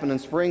going to happen in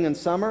spring and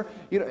summer.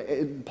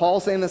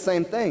 Paul's saying the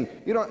same thing.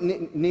 You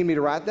don't need me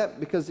to write that,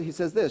 because he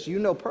says this, "You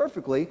know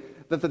perfectly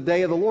that the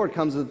day of the Lord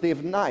comes as a thief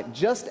of the night,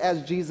 just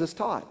as Jesus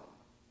taught.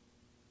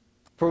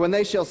 For when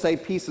they shall say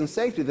peace and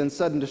safety, then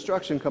sudden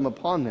destruction come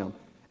upon them,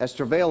 as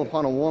travail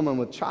upon a woman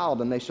with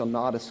child, and they shall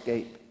not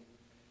escape."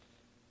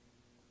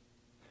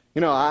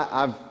 You know,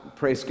 I've,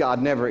 praise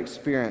God, never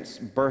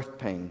experienced birth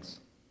pains.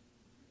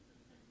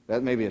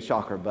 That may be a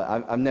shocker, but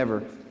I've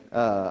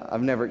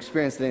never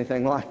experienced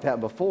anything like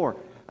that before.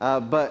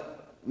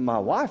 But my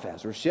wife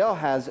has, Rochelle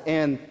has,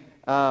 and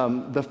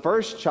the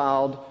first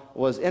child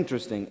was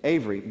interesting,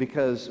 Avery,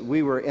 because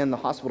we were in the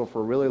hospital for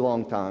a really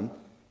long time,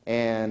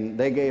 and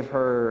they gave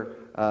her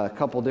a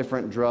couple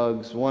different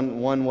drugs.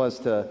 One was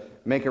to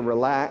make her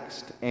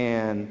relaxed,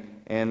 and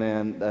then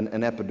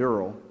an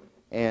epidural.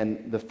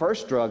 And the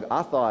first drug,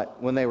 I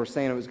thought, when they were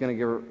saying it was going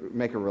to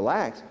make her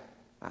relax,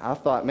 I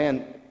thought,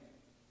 man,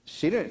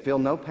 she didn't feel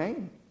no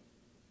pain.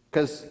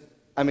 Because,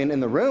 I mean, in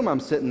the room,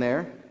 I'm sitting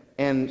there,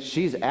 and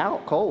she's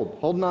out cold,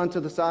 holding on to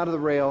the side of the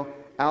rail,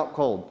 out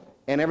cold.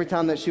 And every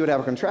time that she would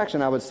have a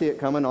contraction, I would see it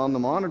coming on the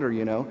monitor,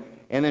 you know.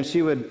 And then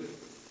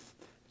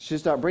she'd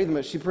start breathing,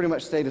 but she pretty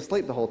much stayed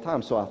asleep the whole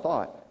time, so I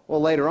thought. Well,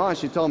 later on,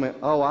 she told me,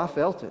 oh, I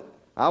felt it.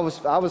 I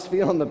was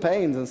feeling the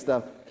pains and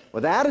stuff.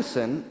 With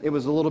Addison, it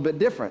was a little bit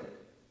different.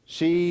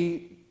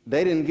 They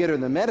didn't get her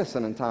the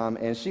medicine in time,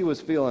 and she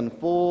was feeling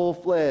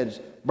full-fledged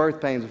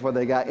birth pains before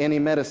they got any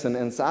medicine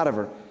inside of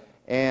her.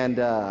 And,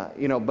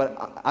 you know,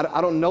 but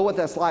I don't know what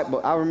that's like,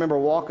 but I remember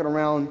walking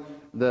around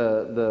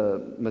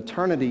the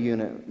maternity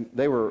unit.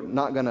 They were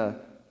not going to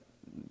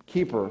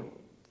keep her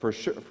for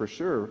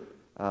sure,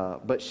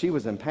 but she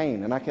was in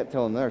pain. And I kept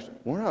telling the nurse,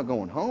 we're not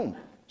going home.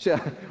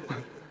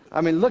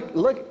 I mean,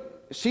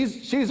 look,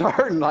 she's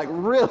hurting like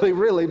really,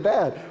 really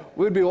bad.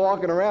 We'd be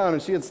walking around,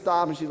 and she'd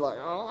stop, and she's like,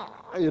 oh,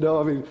 you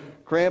know, I mean,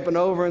 cramping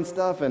over and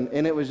stuff, and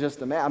it was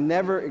just amazing. I've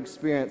never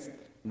experienced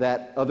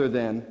that other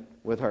than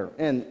with her,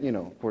 and, you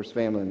know, of course,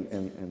 family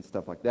and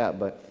stuff like that.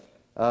 But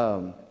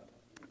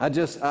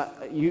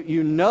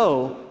you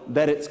know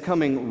that it's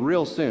coming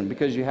real soon,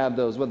 because you have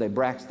those,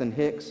 Braxton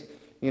Hicks,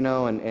 you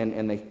know,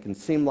 and they can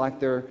seem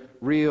like they're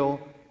real,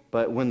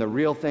 but when the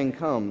real thing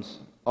comes,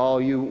 all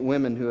you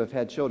women who have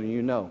had children,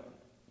 you know,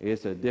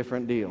 it's a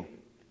different deal.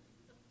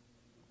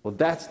 Well,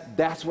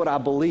 that's what I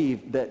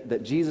believe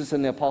that Jesus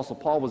and the Apostle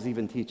Paul was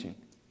even teaching.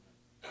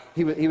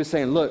 He was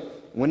saying,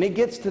 look, when it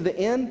gets to the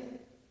end,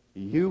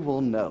 you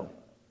will know.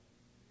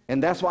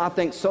 And that's why I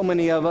think so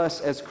many of us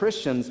as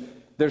Christians,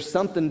 there's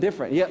something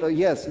different.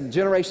 Yes,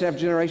 generation after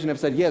generation have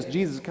said, yes,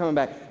 Jesus is coming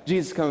back,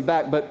 Jesus is coming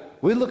back. But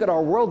we look at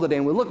our world today,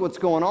 and we look at what's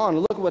going on,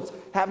 and look at what's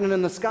happening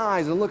in the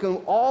skies, and looking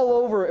all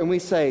over, and we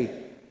say,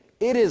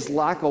 it is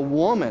like a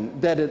woman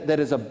that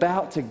is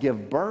about to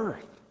give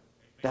birth.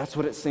 That's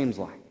what it seems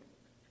like.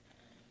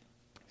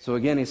 So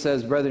again, he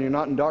says, brethren, you're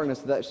not in darkness,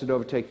 that should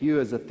overtake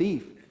you as a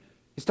thief.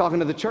 He's talking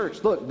to the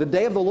church. Look, the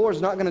day of the Lord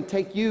is not going to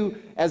take you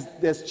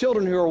as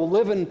children who are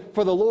living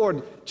for the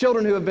Lord,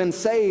 children who have been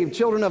saved,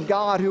 children of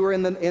God who are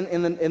in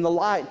the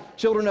light,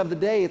 children of the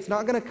day. It's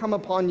not going to come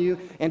upon you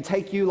and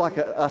take you like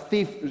a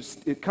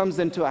thief comes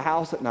into a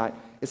house at night.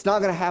 It's not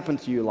going to happen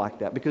to you like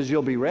that, because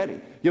you'll be ready.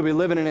 You'll be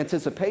living in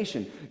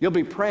anticipation. You'll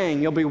be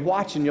praying. You'll be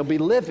watching. You'll be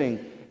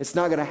living. It's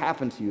not going to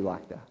happen to you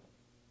like that.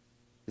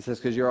 It says,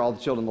 because you're all the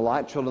children of the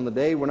light, children of the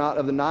day. We're not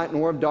of the night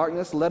nor of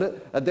darkness.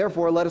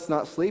 Therefore, let us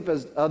not sleep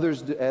as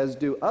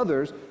do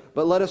others,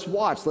 but let us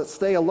watch. Let's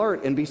stay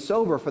alert and be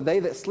sober. For they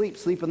that sleep,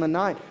 sleep in the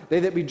night. They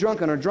that be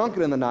drunken are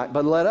drunken in the night.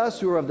 But let us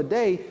who are of the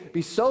day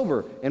be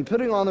sober, and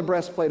putting on the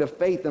breastplate of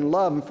faith and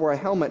love, and for a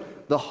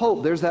helmet, the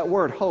hope. There's that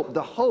word, hope.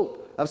 The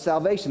hope of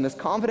salvation, this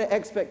confident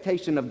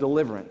expectation of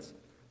deliverance.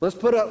 Let's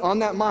put it on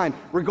that mind,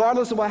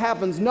 regardless of what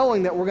happens,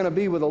 knowing that we're going to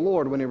be with the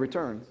Lord when He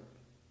returns.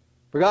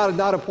 For God has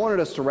not appointed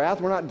us to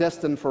wrath. We're not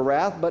destined for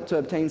wrath, but to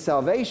obtain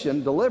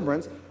salvation,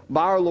 deliverance,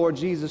 by our Lord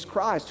Jesus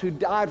Christ, who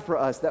died for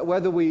us, that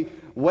whether we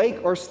wake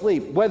or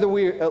sleep, whether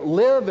we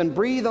live and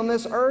breathe on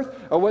this earth,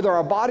 or whether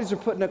our bodies are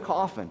put in a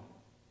coffin,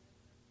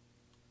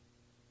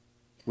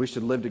 we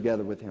should live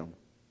together with Him.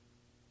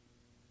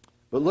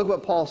 But look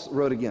what Paul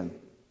wrote again.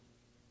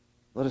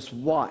 Let us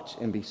watch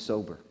and be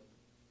sober.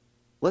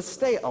 Let's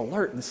stay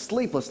alert and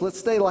sleepless. Let's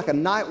stay like a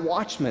night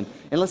watchman,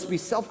 and let's be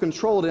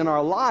self-controlled in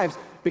our lives,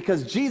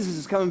 because Jesus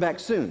is coming back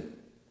soon.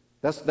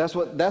 That's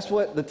what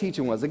the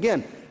teaching was.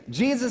 Again,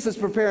 Jesus is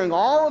preparing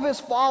all of His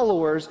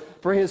followers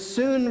for His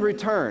soon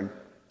return.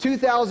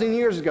 2,000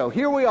 years ago.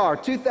 Here we are,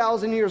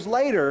 2,000 years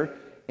later,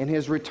 and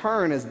His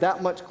return is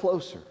that much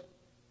closer.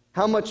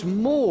 How much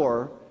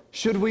more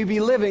should we be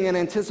living in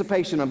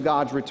anticipation of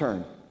God's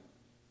return?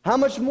 How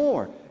much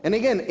more? And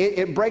again,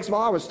 it breaks my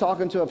heart. I was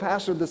talking to a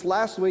pastor this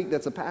last week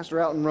that's a pastor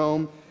out in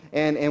Rome,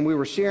 and we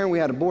were sharing. We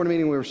had a board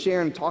meeting. We were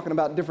sharing, talking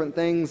about different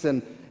things,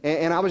 and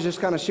I was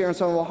just kind of sharing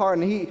some of my heart.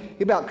 And he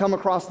about come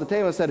across the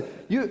table and said,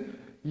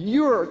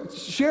 "You're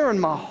sharing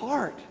my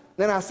heart."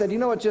 Then I said, "You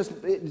know, it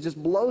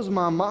just blows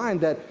my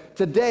mind that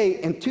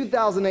today in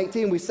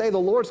 2018 we say the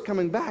Lord's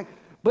coming back,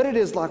 but it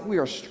is like we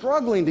are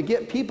struggling to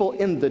get people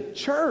in the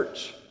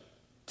church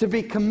to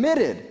be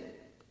committed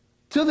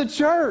to the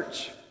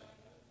church."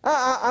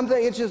 I'm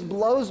thinking, it just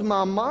blows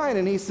my mind.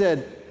 And he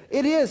said,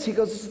 it is. He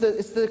goes,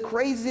 it's the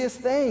craziest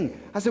thing.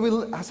 I said,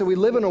 we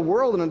live in a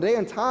world and a day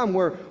and time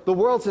where the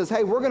world says,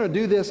 hey, we're going to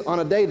do this on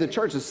a day the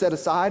church is set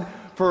aside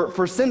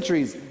for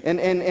centuries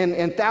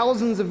and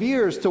thousands of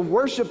years to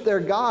worship their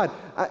God.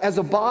 as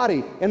a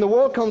body, and the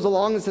world comes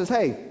along and says,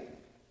 hey,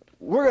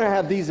 we're going to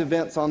have these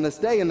events on this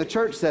day, and the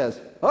church says,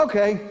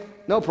 okay,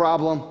 no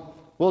problem,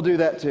 we'll do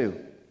that too.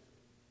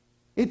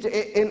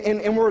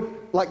 And we're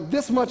like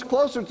this much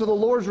closer to the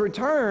Lord's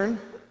return.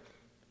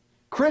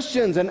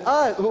 Christians and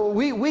us,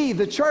 we,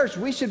 the church,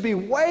 we should be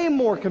way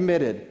more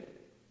committed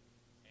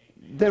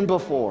than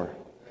before.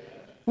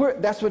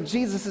 That's what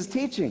Jesus is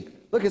teaching.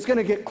 Look, it's going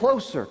to get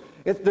closer.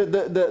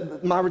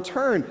 My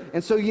return.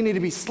 And so you need to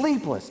be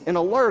sleepless and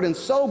alert and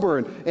sober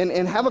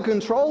and have a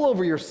control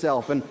over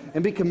yourself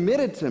and be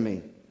committed to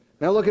me.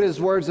 Now look at his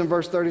words in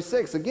verse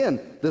 36. Again,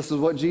 this is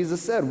what Jesus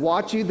said.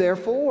 Watch ye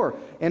therefore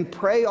and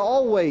pray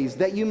always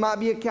that you might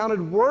be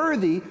accounted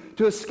worthy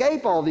to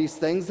escape all these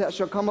things that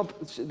shall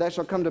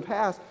come to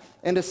pass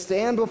and to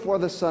stand before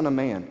the Son of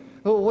Man.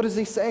 Well, what is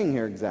he saying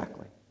here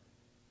exactly?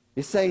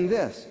 He's saying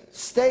this: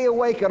 stay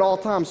awake at all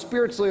times,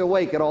 spiritually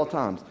awake at all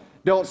times.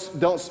 Don't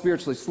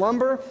spiritually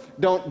slumber.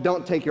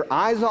 Don't take your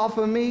eyes off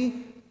of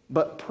me,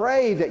 but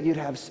pray that you'd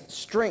have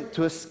strength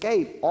to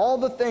escape all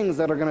the things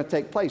that are going to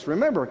take place.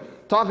 Remember,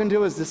 talking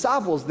to his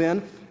disciples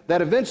then,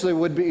 that eventually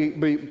would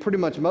be pretty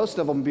much most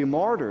of them be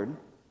martyred,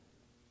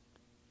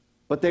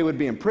 but they would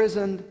be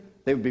imprisoned,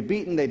 they would be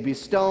beaten, they'd be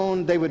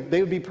stoned, they would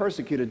be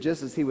persecuted,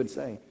 just as he would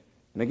say.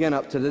 And again,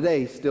 up to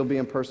today, still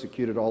being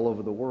persecuted all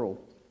over the world.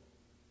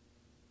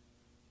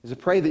 Is to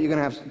pray that you're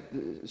going to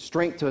have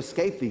strength to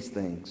escape these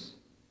things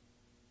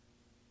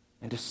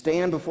and to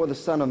stand before the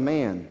Son of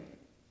Man,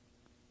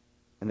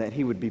 and that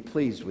he would be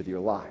pleased with your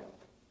life.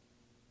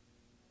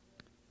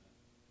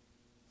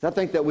 So I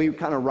think that we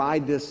kind of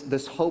ride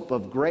this hope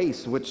of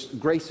grace, which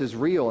grace is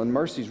real and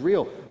mercy is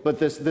real, but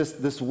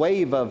this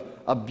wave of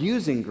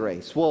abusing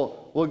grace.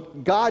 Well,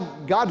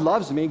 God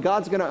loves me,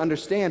 God's going to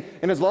understand,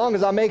 and as long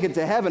as I make it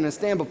to heaven and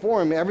stand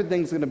before him,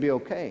 everything's going to be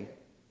okay.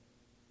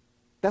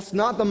 That's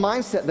not the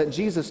mindset that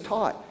Jesus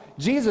taught.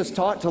 Jesus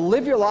taught to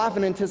live your life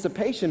in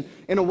anticipation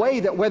in a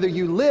way that whether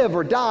you live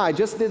or die,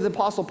 just as the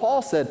Apostle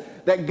Paul said,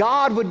 that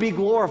God would be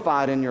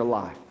glorified in your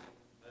life.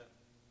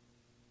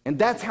 And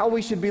that's how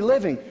we should be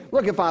living.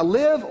 Look, if I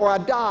live or I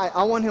die,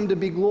 I want him to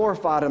be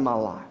glorified in my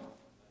life.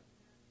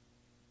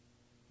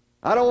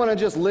 I don't want to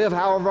just live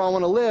however I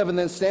want to live and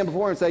then stand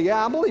before him and say,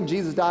 yeah, I believe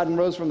Jesus died and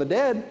rose from the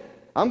dead.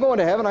 I'm going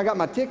to heaven. I got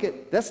my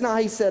ticket. That's not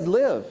how he said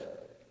live.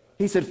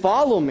 He said,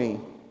 follow me.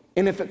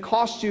 And if it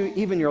costs you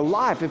even your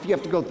life, if you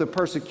have to go through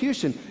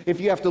persecution,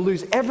 if you have to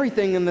lose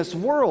everything in this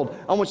world,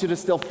 I want you to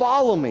still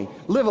follow me.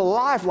 Live a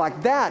life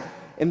like that.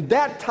 And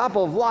that type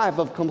of life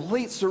of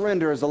complete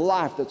surrender is a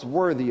life that's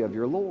worthy of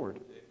your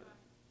Lord.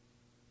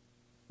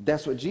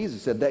 That's what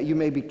Jesus said, that you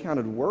may be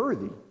counted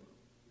worthy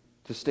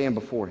to stand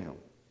before him.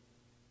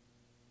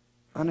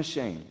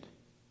 Unashamed.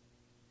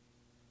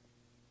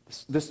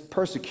 This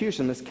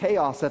persecution, this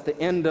chaos at the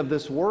end of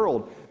this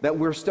world that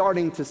we're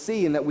starting to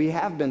see and that we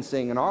have been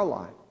seeing in our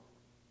life.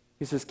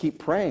 He says, keep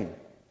praying.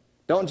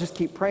 Don't just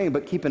keep praying,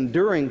 but keep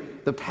enduring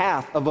the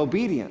path of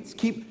obedience.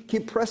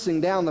 Keep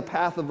pressing down the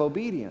path of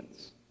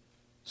obedience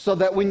so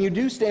that when you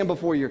do stand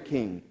before your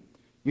king,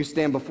 you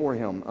stand before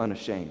him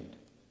unashamed.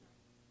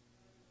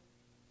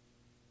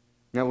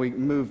 Now we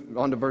move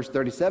on to verse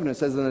 37. It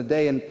says,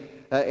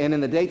 in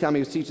the daytime he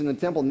was teaching in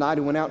the temple. At night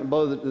he went out and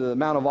abode the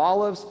Mount of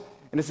Olives.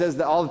 And it says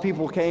that all the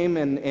people came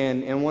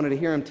and wanted to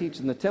hear him teach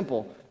in the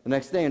temple. The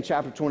next day in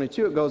chapter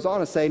 22 it goes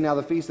on to say, now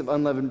the feast of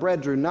unleavened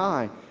bread drew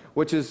nigh,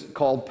 which is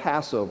called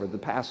Passover, the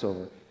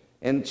Passover.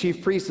 And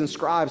chief priests and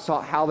scribes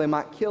sought how they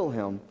might kill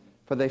him,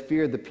 for they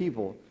feared the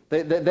people.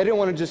 They didn't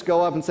want to just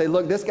go up and say,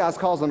 look, this guy's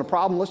causing a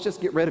problem, let's just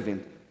get rid of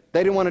him.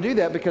 They didn't want to do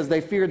that because they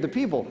feared the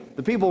people.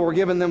 The people were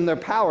giving them their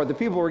power. The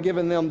people were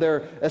giving them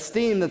their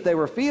esteem that they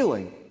were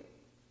feeling.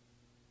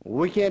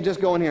 We can't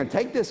just go in here and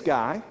take this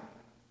guy.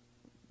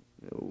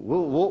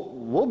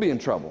 We'll be in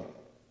trouble.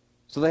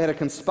 So they had to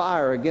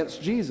conspire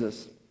against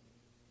Jesus.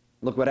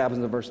 Look what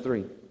happens in verse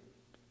 3.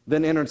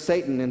 Then entered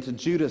Satan into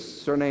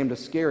Judas, surnamed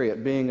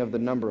Iscariot, being of the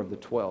number of the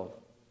 12.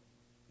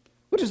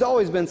 Which has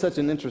always been such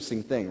an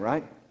interesting thing,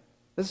 right?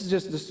 This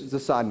is a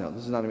side note.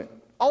 This is not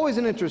always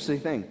an interesting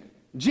thing.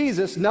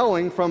 Jesus,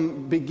 knowing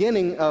from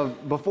beginning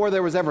of, before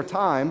there was ever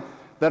time,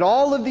 that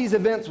all of these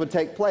events would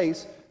take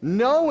place,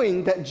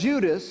 knowing that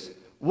Judas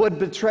would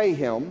betray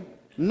him,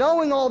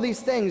 knowing all these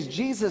things,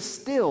 Jesus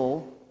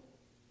still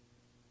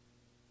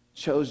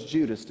chose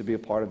Judas to be a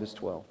part of his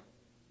 12.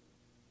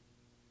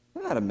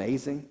 Isn't that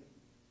amazing?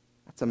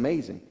 That's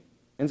amazing.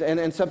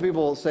 And some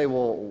people say,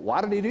 well,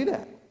 why did he do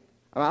that?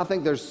 I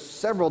think there's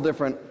several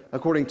different,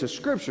 according to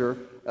Scripture,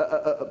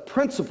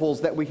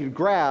 principles that we could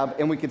grab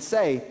and we could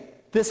say,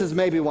 this is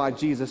maybe why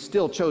Jesus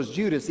still chose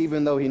Judas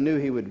even though he knew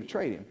he would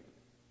betray him.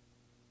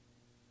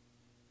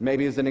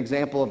 Maybe as an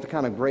example of the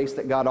kind of grace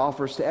that God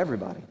offers to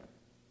everybody.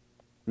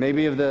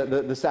 Maybe of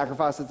the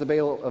sacrifice that's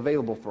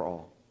available for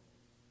all.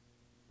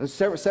 There's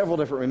several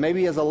different ways.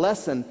 Maybe as a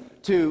lesson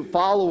to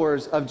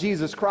followers of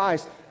Jesus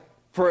Christ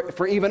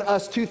for even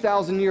us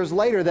 2,000 years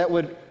later that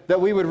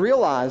we would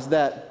realize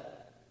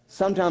that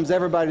sometimes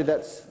everybody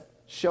that's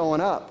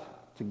showing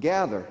up to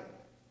gather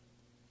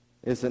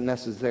isn't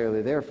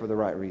necessarily there for the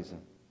right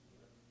reason.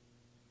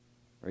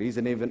 or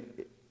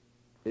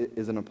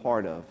isn't a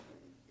part of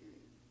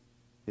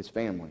his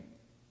family.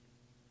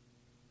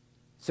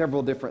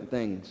 Several different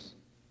things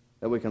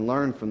that we can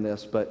learn from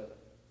this, but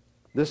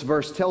this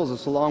verse tells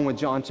us, along with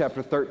John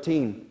chapter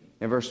 13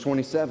 and verse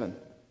 27,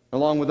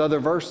 along with other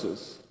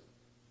verses,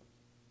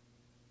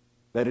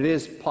 that it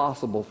is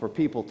possible for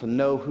people to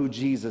know who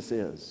Jesus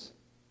is,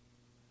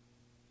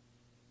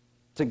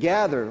 to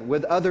gather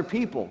with other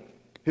people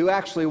who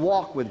actually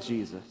walk with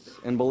Jesus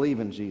and believe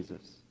in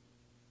Jesus,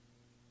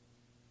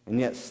 and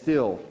yet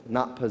still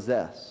not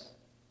possess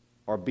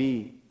or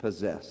be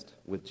possessed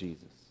with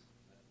Jesus.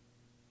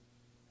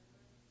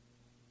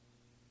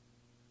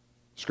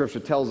 Scripture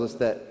tells us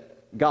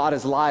that God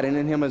is light and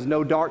in him is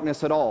no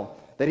darkness at all,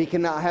 that he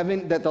cannot have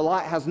any, that the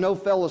light has no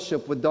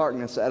fellowship with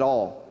darkness at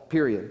all,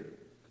 period.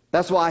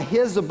 That's why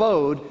his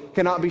abode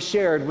cannot be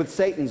shared with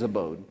Satan's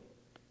abode.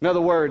 In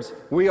other words,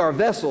 we are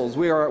vessels,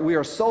 we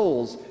are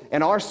souls,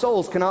 and our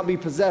souls cannot be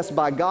possessed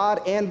by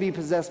God and be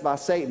possessed by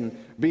Satan,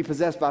 be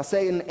possessed by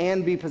Satan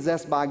and be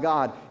possessed by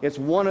God. It's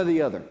one or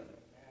the other.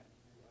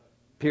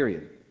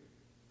 Period.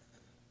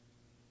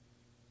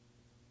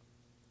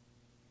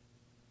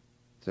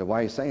 So why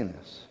are you saying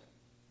this?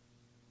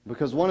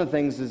 Because one of the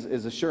things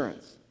is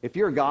assurance. If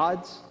you're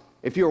God's,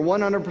 if you're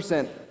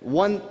 100%,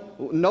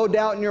 no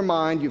doubt in your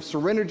mind, you've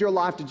surrendered your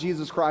life to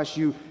Jesus Christ,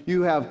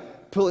 you have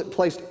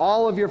placed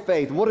all of your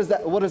faith. What does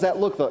that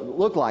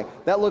look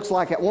like? That looks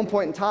like at one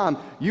point in time,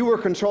 you were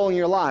controlling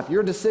your life.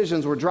 Your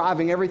decisions were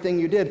driving everything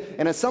you did.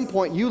 And at some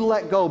point, you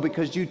let go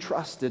because you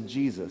trusted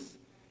Jesus.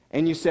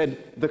 And you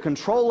said, the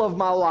control of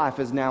my life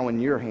is now in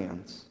your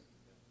hands,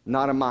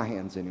 not in my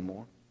hands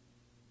anymore.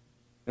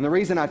 And the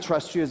reason I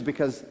trust you is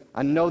because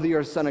I know that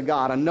you're a son of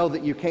God. I know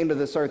that you came to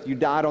this earth. You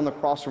died on the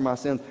cross for my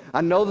sins.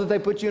 I know that they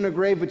put you in a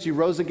grave, but you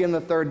rose again the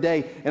third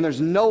day. And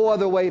there's no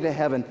other way to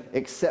heaven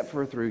except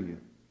for through you.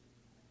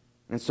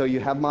 And so you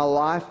have my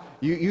life.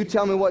 You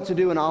tell me what to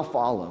do and I'll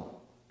follow.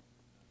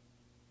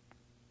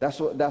 That's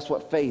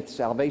what faith,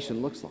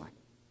 salvation looks like.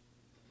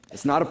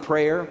 It's not a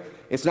prayer.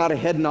 It's not a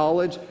head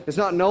knowledge. It's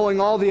not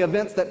knowing all the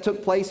events that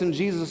took place in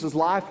Jesus'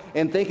 life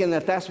and thinking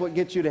that that's what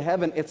gets you to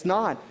heaven. It's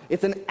not.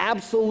 It's an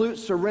absolute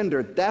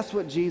surrender. That's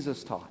what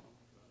Jesus taught.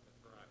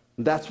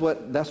 That's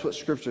what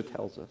Scripture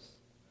tells us.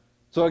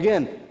 So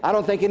again, I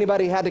don't think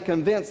anybody had to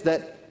convince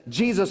that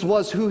Jesus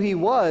was who he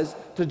was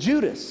to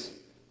Judas.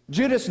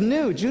 Judas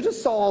knew.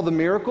 Judas saw all the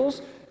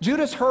miracles.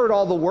 Judas heard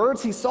all the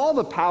words. He saw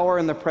the power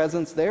and the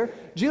presence there.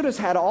 Judas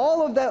had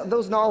all of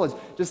those knowledge,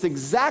 just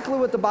exactly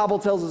what the Bible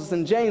tells us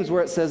in James,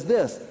 where it says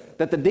this,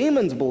 that the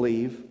demons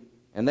believe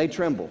and they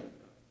tremble.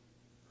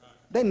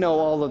 They know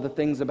all of the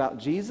things about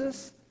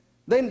Jesus.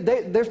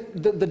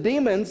 The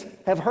demons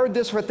have heard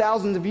this for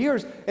thousands of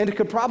years and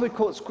could probably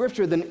quote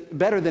Scripture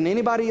better than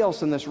anybody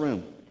else in this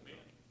room.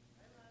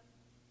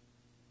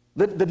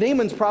 The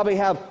demons probably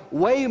have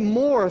way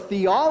more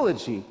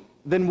theology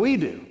than we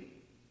do.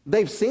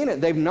 They've seen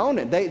it. They've known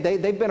it.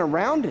 They've been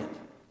around it.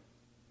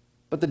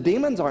 But the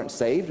demons aren't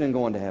saved and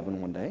going to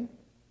heaven one day.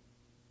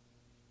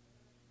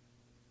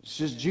 It's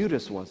just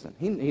Judas wasn't.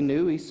 He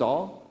knew. He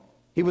saw.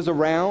 He was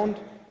around.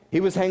 He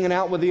was hanging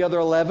out with the other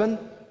 11.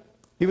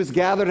 He was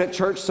gathered at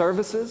church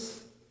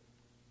services.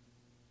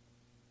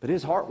 But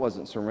his heart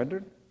wasn't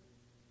surrendered.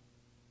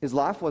 His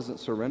life wasn't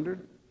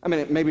surrendered. I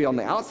mean, maybe on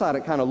the outside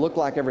it kind of looked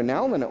like every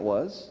now and then it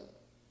was.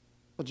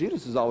 Well,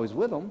 Judas is always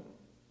with them.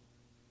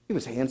 He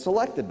was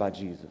hand-selected by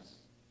Jesus.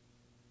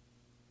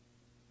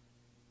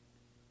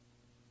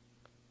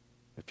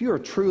 If you are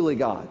truly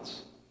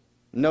God's,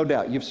 no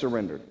doubt you've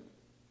surrendered.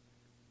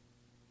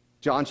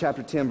 John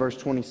chapter 10, verse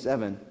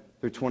 27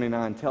 through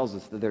 29 tells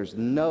us that there's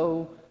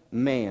no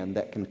man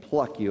that can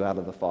pluck you out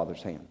of the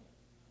Father's hand.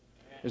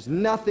 There's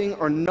nothing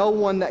or no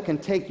one that can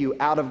take you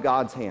out of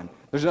God's hand.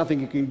 There's nothing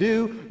you can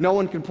do. No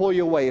one can pull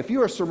you away. If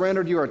you are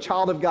surrendered, you are a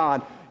child of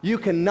God, you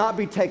cannot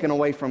be taken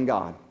away from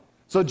God.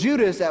 So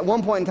Judas at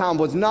one point in time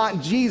was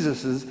not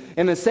Jesus's,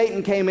 and then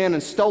Satan came in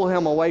and stole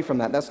him away from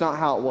that. That's not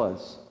how it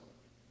was.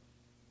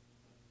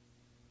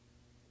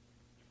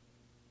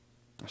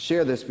 I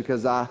share this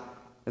because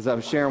as I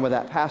was sharing with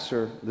that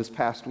pastor this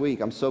past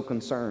week, I'm so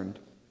concerned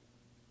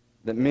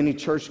that many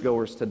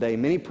churchgoers today,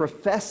 many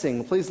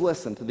professing, please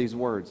listen to these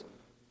words,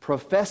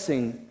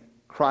 professing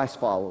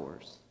Christ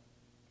followers,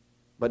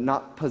 but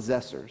not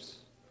possessors,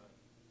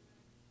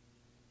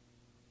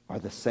 are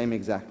the same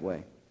exact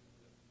way.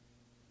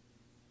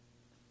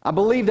 I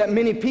believe that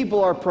many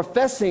people are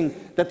professing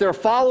that they're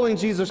following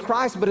Jesus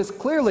Christ, but it's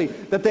clearly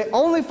that they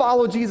only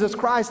follow Jesus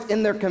Christ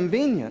in their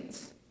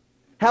convenience.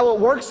 How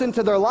it works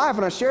into their life,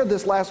 and I shared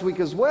this last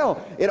week as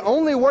well. It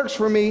only works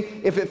for me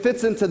if it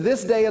fits into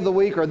this day of the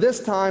week or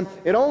this time.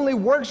 It only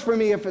works for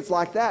me if it's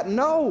like that.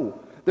 No.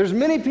 There's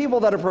many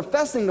people that are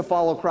professing to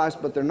follow Christ,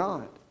 but they're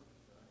not.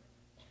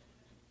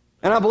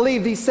 And I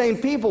believe these same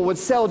people would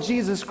sell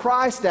Jesus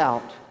Christ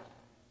out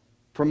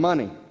for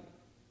money.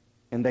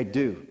 And they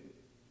do.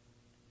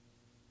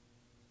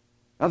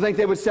 I think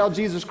they would sell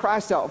Jesus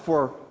Christ out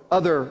for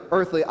other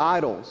earthly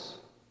idols,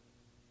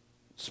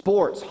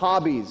 sports,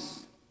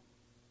 hobbies,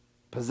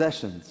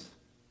 possessions.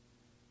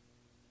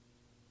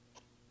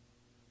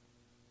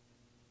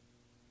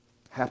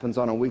 Happens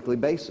on a weekly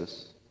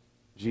basis.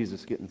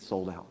 Jesus getting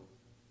sold out.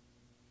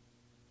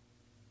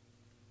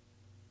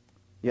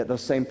 Yet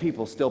those same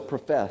people still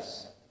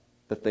profess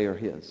that they are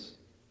his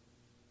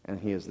and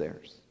he is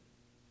theirs.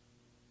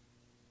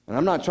 And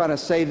I'm not trying to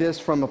say this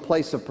from a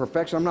place of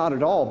perfection. I'm not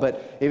at all.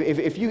 But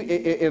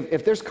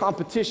if there's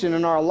competition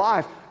in our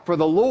life for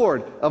the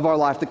Lord of our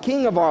life, the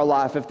King of our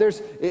life,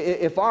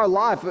 if our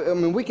life, I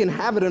mean, we can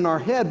have it in our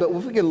head, but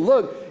if we can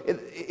look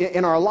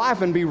in our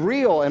life and be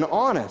real and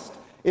honest,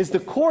 is the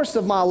course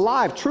of my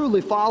life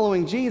truly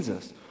following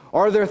Jesus?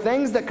 Or are there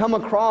things that come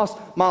across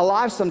my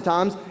life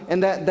sometimes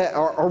and that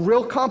are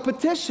real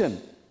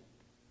competition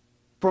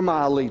for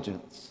my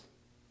allegiance?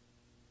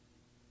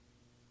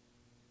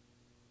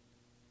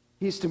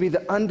 He's to be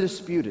the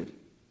undisputed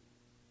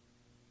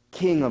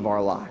King of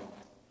our life,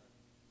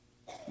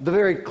 the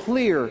very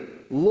clear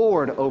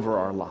Lord over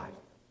our life.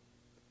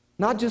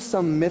 Not just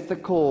some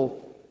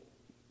mythical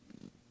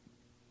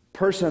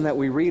person that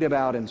we read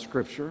about in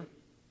Scripture,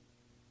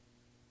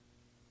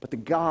 but the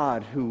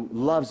God who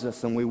loves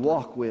us and we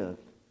walk with,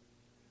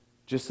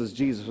 just as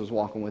Jesus was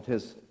walking with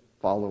his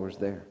followers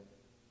there.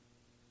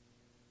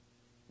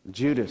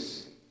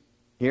 Judas,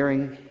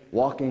 hearing,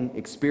 walking,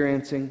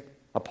 experiencing,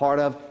 a part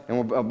of,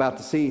 and we're about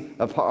to see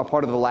a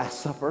part of the Last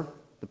Supper,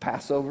 the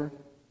Passover.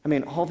 I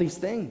mean, all these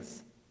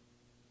things.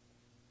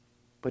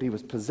 But he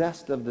was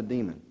possessed of the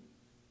demon,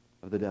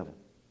 of the devil.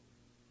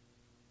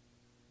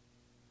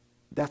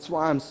 That's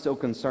why I'm so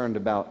concerned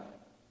about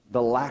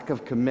the lack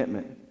of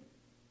commitment.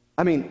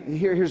 I mean,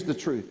 here's the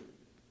truth.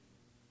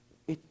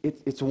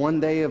 It's one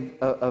day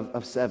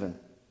of 7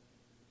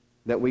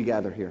 that we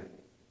gather here.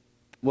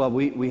 Well,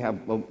 we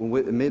have a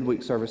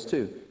midweek service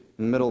too,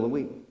 in the middle of the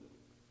week.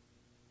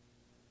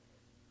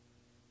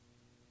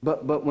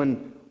 But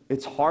when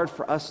it's hard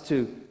for us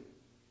to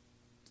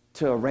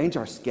arrange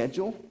our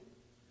schedule,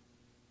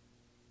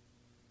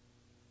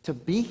 to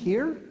be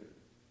here,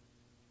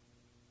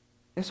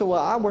 and so,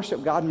 well, I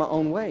worship God my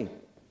own way.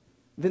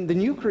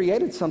 Then you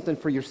created something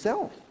for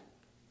yourself.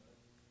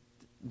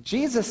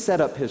 Jesus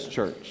set up his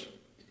church.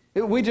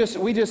 We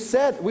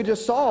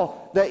just saw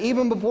that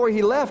even before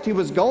he left, he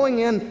was going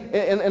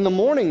in the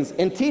mornings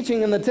and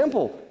teaching in the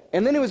temple.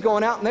 And then he was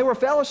going out and they were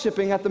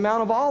fellowshipping at the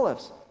Mount of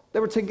Olives. They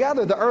were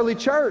together. The early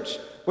church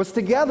was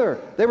together.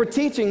 They were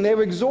teaching. They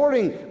were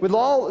exhorting with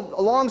all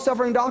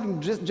long-suffering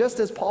doctrine, just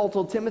as Paul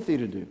told Timothy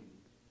to do.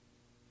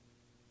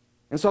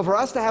 And so for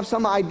us to have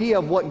some idea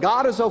of what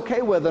God is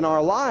okay with in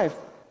our life,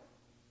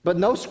 but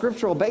no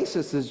scriptural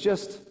basis, is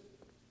just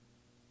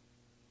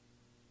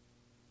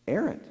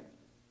errant.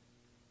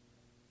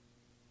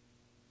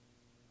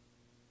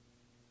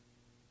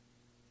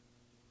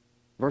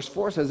 Verse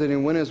 4 says that he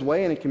went his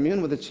way and he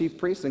communed with the chief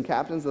priests and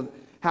captains of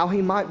how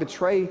he might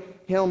betray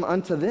him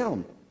unto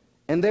them.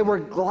 And they were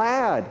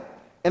glad,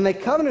 and they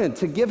covenanted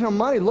to give him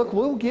money. Look,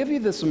 we'll give you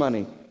this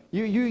money.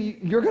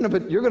 You're going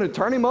to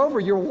turn him over.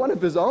 You're one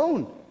of his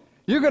own.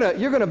 You're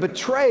going to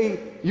betray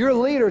your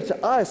leader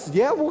to us.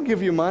 Yeah, we'll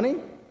give you money.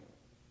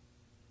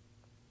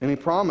 And he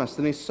promised,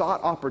 and he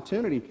sought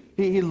opportunity.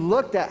 He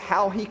looked at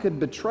how he could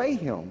betray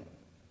him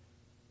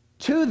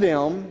to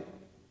them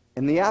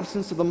in the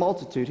absence of the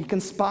multitude. He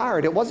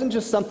conspired. It wasn't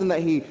just something that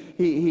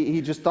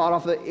he just thought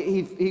off.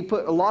 He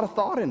put a lot of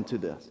thought into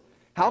this.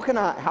 How can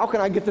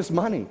I get this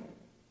money?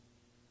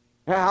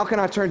 How can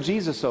I turn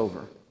Jesus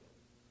over?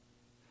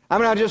 I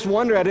mean, I just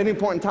wonder at any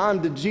point in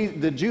time,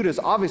 did Judas,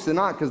 obviously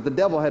not because the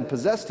devil had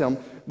possessed him,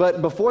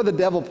 but before the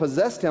devil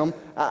possessed him,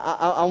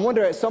 I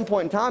wonder at some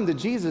point in time, did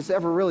Jesus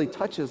ever really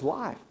touch his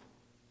life?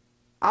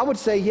 I would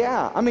say,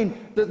 yeah. I mean,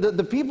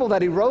 the people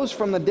that he rose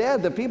from the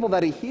dead, the people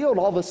that he healed,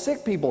 all the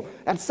sick people,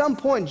 at some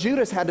point,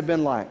 Judas had to have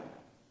been like,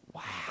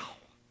 wow,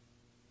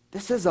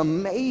 this is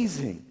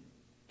amazing.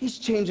 He's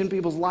changing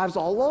people's lives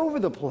all over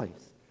the place.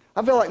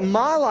 I feel like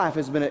my life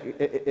has been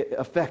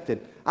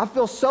affected. I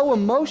feel so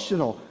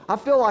emotional. I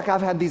feel like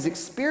I've had these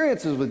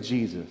experiences with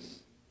Jesus,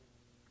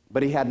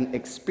 but he hadn't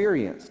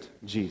experienced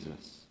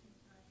Jesus.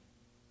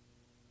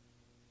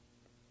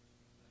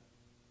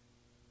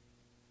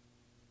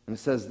 And it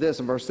says this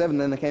in verse 7,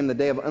 then there came the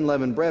day of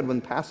unleavened bread when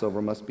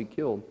Passover must be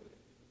killed.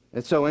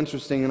 It's so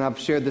interesting, and I've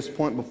shared this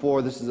point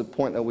before. This is a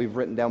point that we've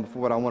written down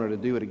before, but I wanted to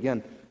do it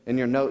again. In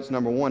your notes,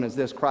 number 1 is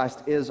this: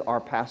 Christ is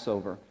our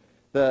Passover.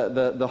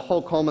 The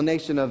whole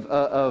culmination of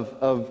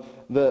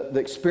the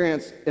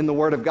experience in the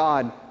Word of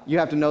God, you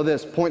have to know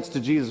this, points to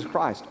Jesus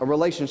Christ, a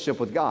relationship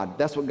with God.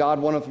 That's what God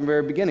wanted from the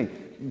very beginning.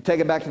 Take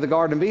it back to the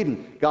Garden of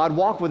Eden. God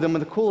walked with them in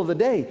the cool of the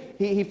day.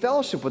 He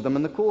fellowshiped with them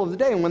in the cool of the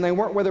day. And when they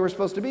weren't where they were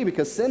supposed to be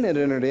because sin had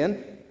entered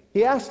in,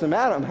 he asked them,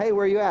 Adam, hey,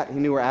 where are you at? He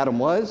knew where Adam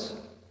was.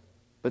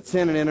 But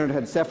sin had entered,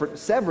 had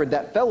severed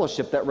that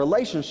fellowship, that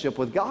relationship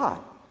with God.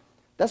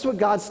 That's what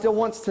God still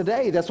wants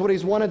today. That's what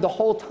he's wanted the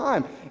whole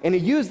time. And he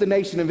used the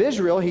nation of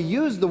Israel. He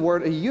used the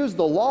word. He used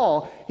the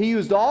law. He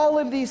used all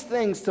of these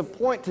things to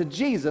point to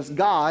Jesus,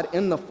 God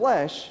in the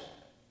flesh,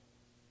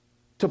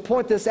 to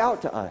point this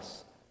out to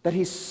us, that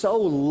he so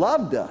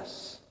loved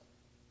us.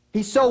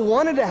 He so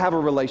wanted to have a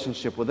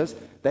relationship with us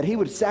that he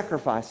would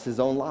sacrifice his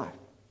own life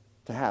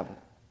to have it.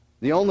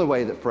 The only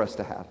way that for us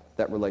to have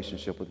that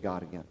relationship with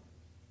God again.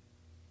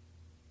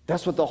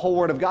 That's what the whole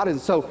Word of God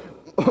is. So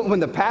when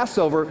the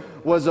Passover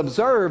was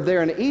observed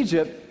there in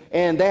Egypt,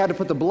 and they had to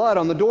put the blood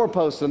on the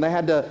doorposts, and they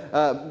had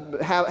to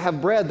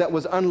have bread that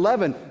was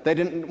unleavened. They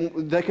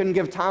couldn't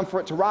give time for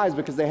it to rise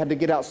because they had to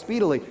get out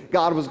speedily.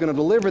 God was going to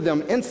deliver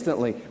them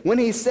instantly. When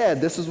he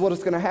said, this is what is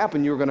going to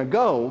happen, you're going to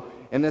go,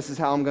 and this is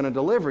how I'm going to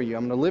deliver you.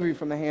 I'm going to deliver you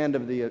from the hand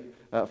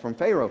of from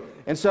Pharaoh.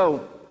 And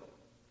so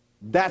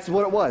that's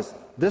what it was.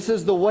 This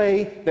is the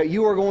way that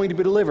you are going to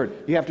be delivered.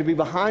 You have to be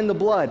behind the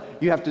blood.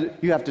 You have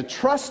to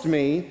trust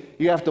me.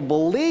 You have to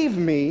believe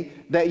me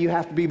that you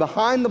have to be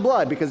behind the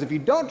blood. Because if you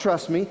don't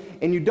trust me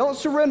and you don't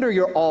surrender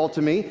your all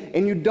to me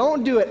and you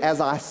don't do it as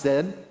I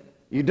said,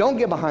 you don't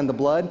get behind the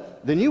blood,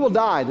 then you will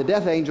die. The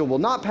death angel will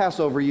not pass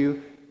over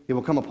you. He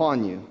will come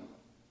upon you.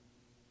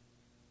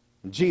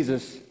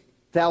 Jesus,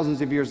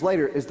 thousands of years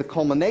later, is the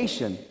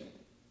culmination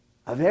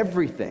of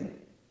everything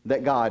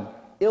that God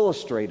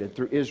illustrated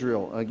through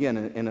Israel again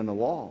and in the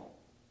law.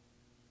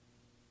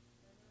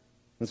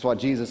 That's why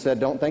Jesus said,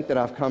 don't think that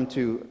I've come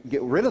to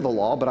get rid of the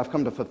law, but I've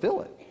come to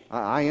fulfill it.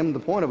 I am the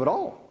point of it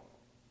all.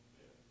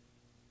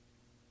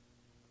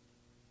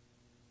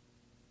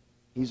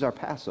 He's our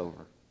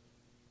Passover.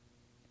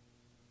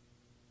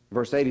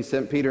 Verse 8, he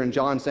sent Peter and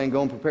John saying,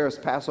 go and prepare us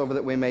Passover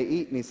that we may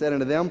eat. And he said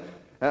unto them,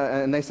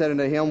 and they said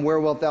unto him, where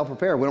wilt thou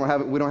prepare? We don't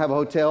have a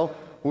hotel.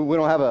 We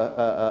don't have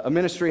a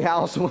ministry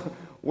house.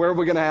 Where are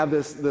we going to have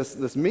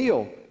this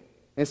meal?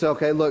 And so,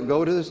 okay, look,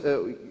 go to this.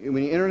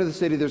 When you enter into the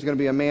city, there's going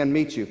to be a man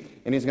meet you,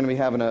 and he's going to be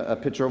having a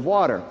pitcher of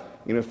water.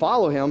 You're going to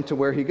follow him to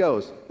where he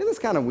goes. Isn't this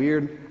kind of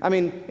weird? I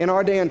mean, in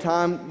our day and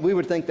time, we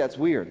would think that's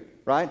weird,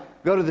 right?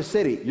 Go to the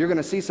city. You're going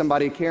to see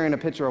somebody carrying a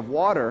pitcher of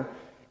water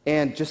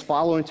and just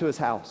follow him to his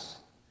house,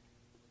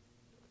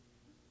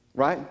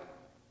 right?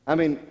 I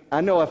mean, I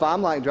know if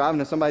I'm like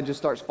driving and somebody just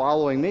starts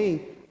following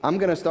me, I'm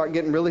going to start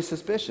getting really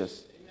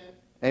suspicious.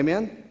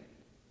 Amen?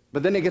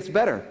 But then it gets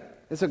better.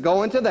 It's a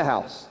go into the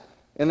house.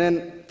 And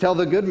then tell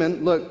the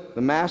goodman, look,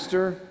 the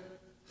master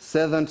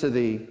saith unto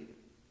thee,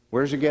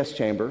 where's your guest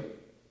chamber,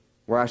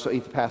 where I shall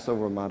eat the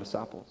Passover with my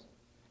disciples.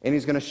 And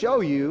he's going to show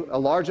you a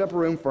large upper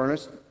room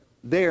furnace.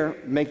 There,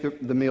 make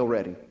the meal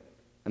ready.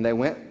 And they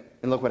went,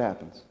 and look what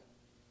happens.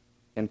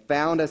 And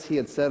found as he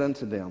had said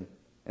unto them,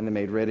 and they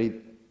made ready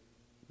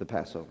the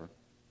Passover.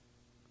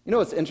 You know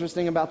what's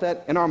interesting about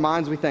that? In our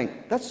minds, we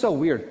think, that's so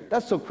weird.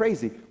 That's so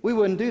crazy. We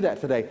wouldn't do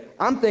that today.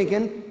 I'm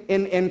thinking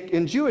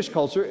in Jewish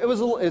culture,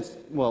 it's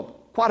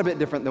quite a bit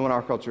different than what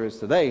our culture is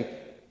today.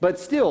 But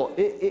still,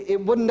 it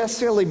wouldn't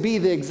necessarily be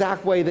the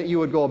exact way that you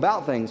would go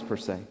about things, per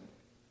se.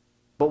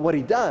 But what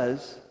he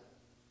does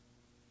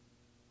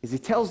is he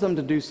tells them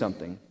to do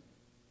something,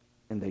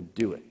 and they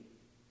do it.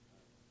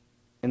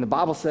 And the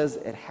Bible says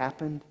it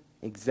happened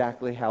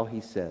exactly how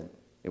he said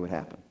it would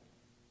happen.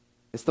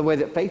 It's the way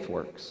that faith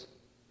works.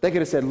 They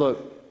could have said,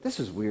 look, this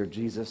is weird,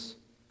 Jesus.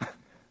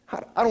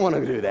 I don't want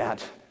to do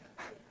that.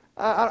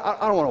 I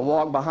don't want to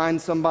walk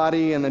behind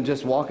somebody and then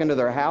just walk into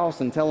their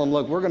house and tell them,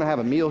 look, we're going to have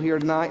a meal here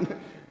tonight.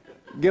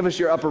 Give us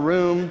your upper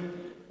room.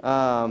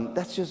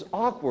 That's just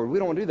awkward. We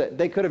don't want to do that.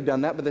 They could have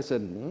done that, but they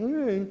said,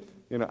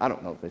 I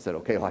don't know if they said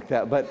okay like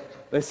that,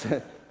 but they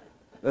said,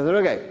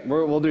 okay,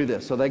 we'll do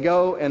this. So they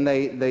go and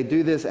they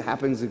do this. It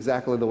happens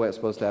exactly the way it's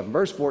supposed to happen.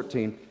 Verse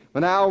 14.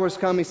 When the hour was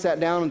come, he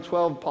sat down and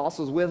 12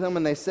 apostles with him,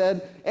 and he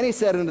said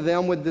unto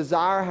them,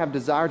 have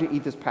desire to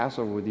eat this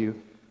Passover with you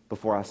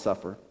before I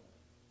suffer.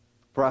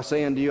 For I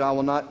say unto you, I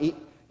will not eat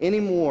any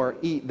more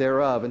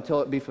thereof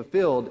until it be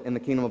fulfilled in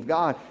the kingdom of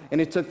God. And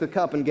he took the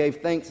cup and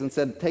gave thanks and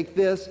said, take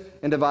this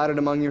and divide it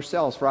among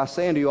yourselves. For I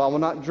say unto you, I will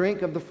not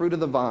drink of the fruit of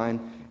the vine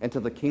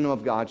until the kingdom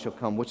of God shall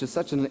come, which is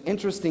such an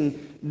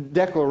interesting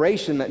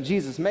declaration that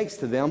Jesus makes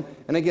to them.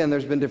 And again,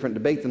 there's been different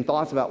debates and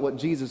thoughts about what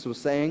Jesus was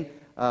saying.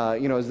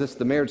 Is this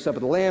the marriage supper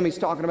of the Lamb he's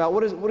talking about?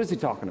 What is he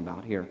talking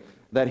about here?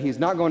 That he's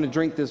not going to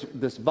drink this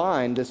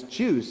vine, this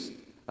juice,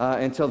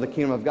 until the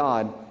kingdom of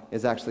God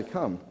is actually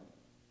come.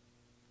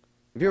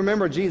 If you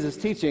remember Jesus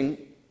teaching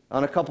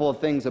on a couple of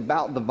things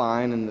about the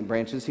vine and the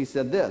branches, he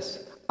said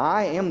this,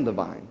 I am the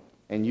vine,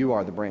 and you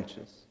are the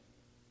branches.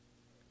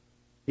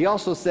 He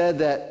also said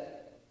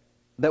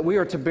that we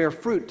are to bear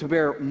fruit, to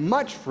bear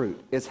much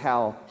fruit is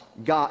how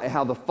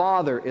the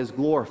Father is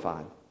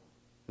glorified.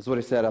 That's what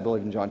he said, I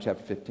believe, in John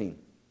chapter 15.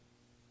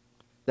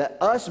 That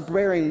us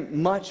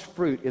bearing much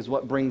fruit is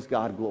what brings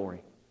God glory.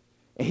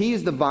 And he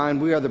is the vine,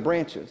 we are the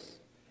branches.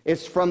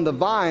 It's from the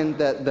vine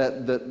that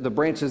the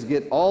branches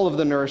get all of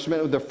the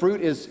nourishment. The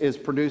fruit is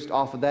produced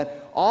off of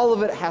that. All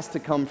of it has to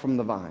come from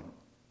the vine.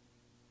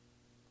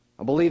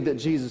 I believe that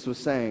Jesus was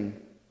saying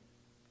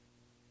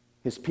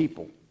his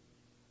people,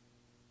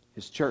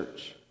 his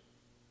church,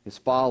 his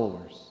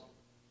followers,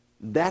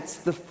 that's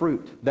the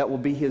fruit that will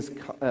be his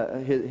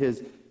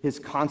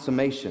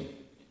consummation,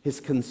 his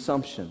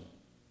consumption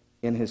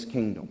in his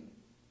kingdom.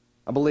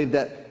 I believe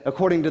that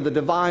according to the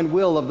divine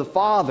will of the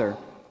Father,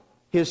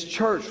 his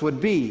church would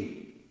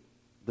be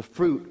the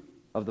fruit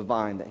of the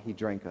vine that he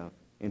drank of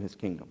in his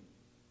kingdom.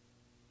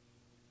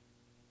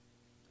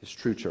 His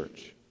true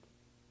church.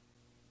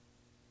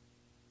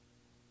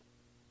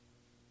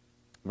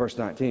 Verse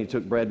 19, he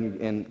took bread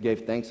and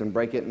gave thanks and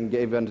brake it and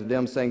gave unto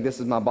them, saying, this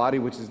is my body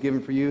which is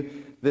given for you.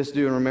 This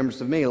do in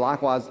remembrance of me.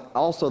 Likewise,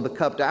 also the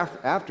cup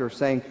after,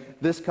 saying,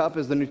 this cup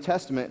is the New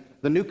Testament,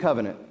 the new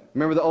covenant.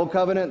 Remember the old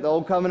covenant? The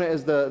old covenant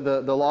is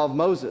the law of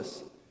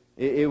Moses.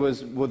 It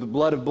was with the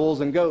blood of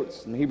bulls and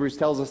goats. And Hebrews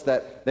tells us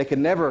that they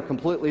can never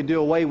completely do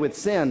away with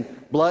sin.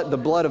 The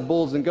blood of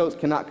bulls and goats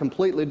cannot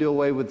completely do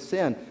away with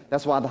sin.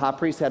 That's why the high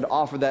priest had to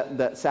offer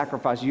that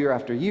sacrifice year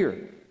after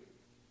year.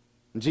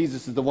 And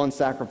Jesus is the one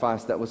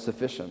sacrifice that was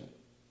sufficient.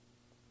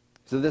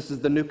 So this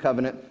is the new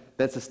covenant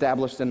that's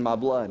established in my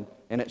blood,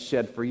 and it's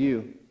shed for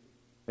you.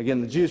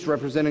 Again, the juice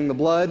representing the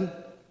blood,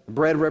 the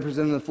bread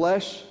representing the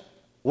flesh.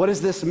 What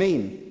does this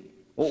mean?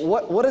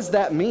 Well, what does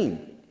that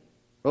mean?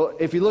 Well,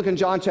 if you look in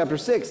John chapter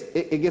 6,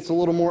 it gets a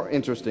little more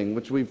interesting,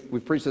 which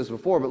we've preached this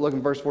before, but look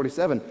in verse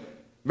 47.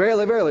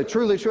 Verily, verily,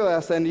 truly, truly, I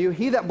say unto you,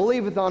 he that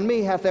believeth on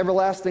me hath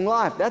everlasting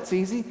life. That's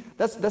easy.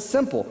 That's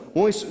simple.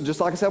 When we,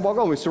 just like I said a while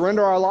ago, we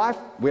surrender our life,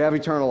 we have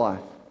eternal life.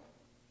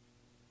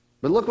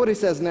 But look what he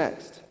says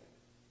next.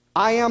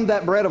 I am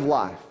that bread of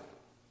life.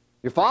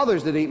 Your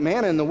fathers did eat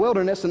manna in the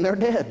wilderness, and they're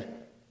dead.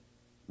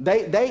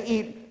 They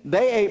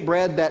ate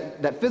bread,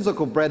 that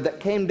physical bread that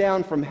came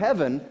down from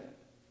heaven,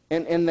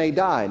 and they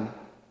died.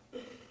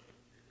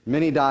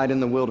 Many died in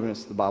the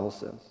wilderness, the Bible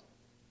says.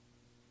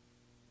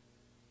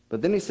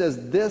 But then he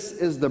says, this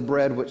is the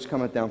bread which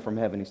cometh down from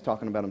heaven. He's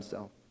talking about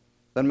himself.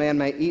 That a man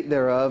may eat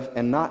thereof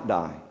and not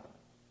die.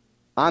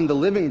 I'm the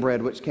living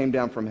bread which came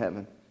down from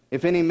heaven.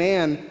 If any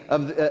man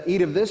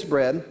eat of this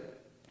bread,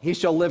 he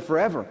shall live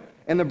forever.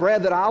 And the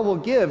bread that I will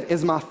give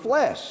is my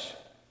flesh,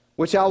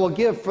 which I will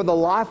give for the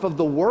life of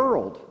the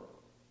world.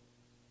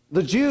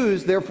 The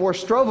Jews therefore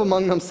strove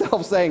among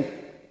themselves, saying,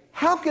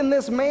 how can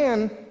this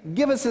man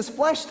give us his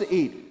flesh to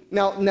eat?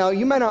 Now,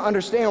 you may not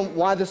understand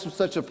why this was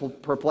such a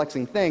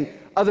perplexing thing,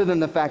 other than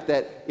the fact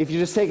that if you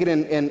just take it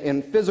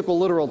in physical,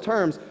 literal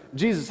terms,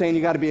 Jesus is saying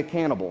you got to be a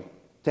cannibal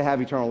to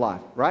have eternal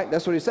life, right?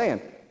 That's what he's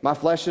saying. My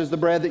flesh is the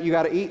bread that you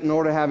got to eat in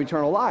order to have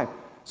eternal life.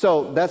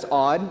 So that's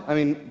odd. I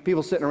mean,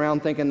 people sitting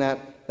around thinking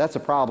that's a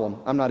problem.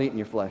 I'm not eating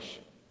your flesh.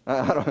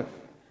 I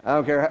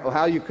don't care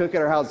how you cook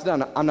it or how it's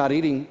done. I'm not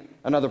eating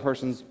another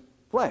person's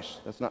flesh.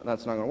 That's not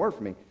going to work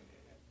for me.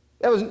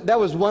 That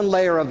was one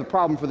layer of the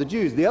problem for the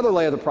Jews. The other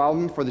layer of the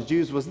problem for the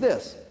Jews was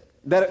this,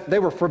 that they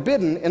were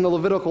forbidden in the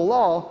Levitical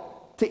law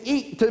to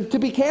eat, to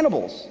be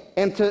cannibals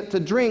and to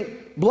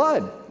drink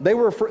blood.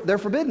 They're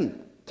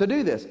forbidden to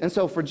do this. And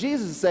so for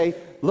Jesus to say,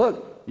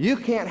 look, you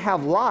can't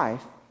have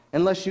life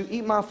unless you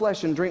eat my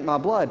flesh and drink my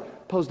blood,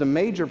 posed a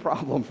major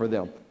problem for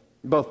them,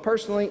 both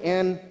personally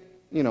and,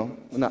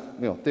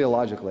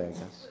 theologically, I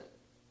guess.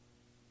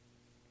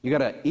 You got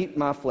to eat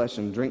my flesh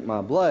and drink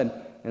my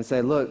blood and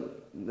say, look,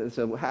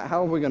 so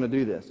how are we going to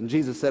do this? And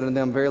Jesus said unto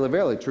them, verily,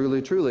 verily,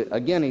 truly, truly.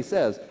 Again, he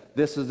says,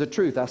 this is the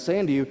truth. I say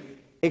unto you,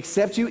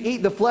 except you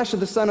eat the flesh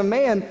of the Son of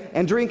Man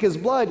and drink his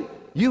blood,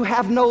 you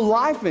have no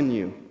life in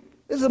you.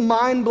 This is a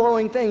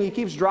mind-blowing thing. He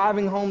keeps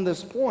driving home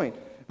this point.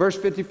 Verse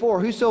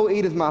 54, whoso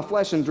eateth my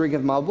flesh and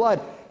drinketh my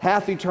blood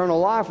hath eternal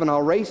life, and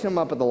I'll raise him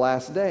up at the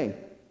last day.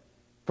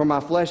 For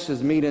my flesh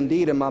is meat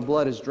indeed, and my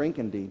blood is drink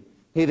indeed.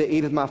 He that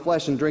eateth my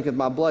flesh and drinketh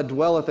my blood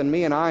dwelleth in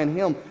me, and I in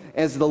him.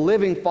 As the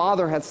living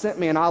Father hath sent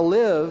me, and I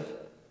live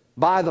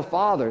by the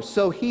Father.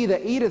 So he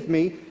that eateth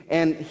me,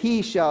 and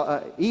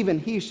even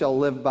he shall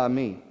live by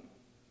me.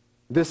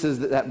 This is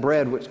that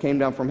bread which came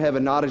down from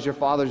heaven, not as your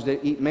fathers did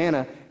eat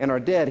manna and are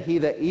dead. He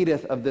that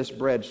eateth of this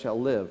bread shall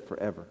live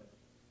forever.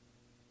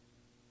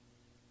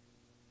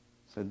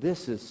 So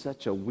this is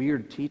such a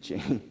weird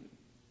teaching,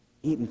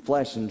 eating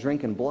flesh and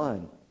drinking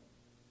blood.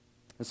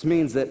 This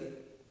means that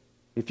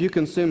if you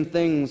consume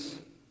things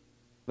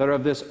that are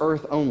of this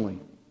earth only,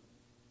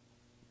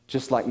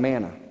 just like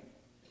manna,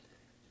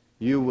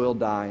 you will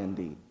die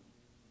indeed.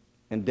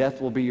 And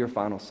death will be your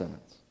final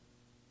sentence.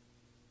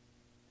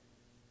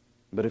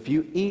 But if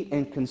you eat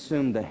and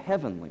consume the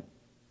heavenly,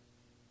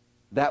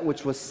 that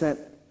which was sent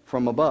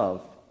from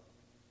above,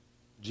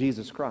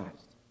 Jesus Christ,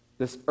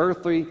 this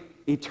earthly,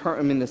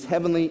 this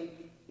heavenly,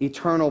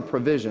 eternal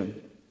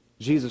provision,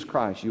 Jesus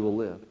Christ, you will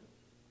live.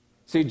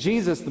 See,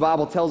 Jesus, the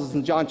Bible tells us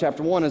in John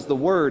chapter 1, is the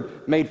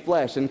Word made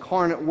flesh,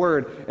 incarnate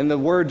Word, and the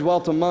Word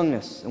dwelt among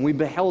us, and we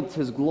beheld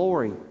his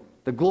glory,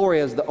 the glory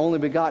as the only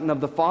begotten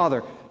of the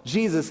Father.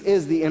 Jesus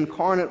is the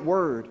incarnate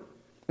Word.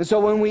 And so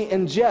when we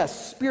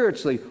ingest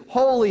spiritually,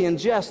 wholly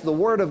ingest the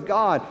Word of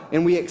God,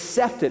 and we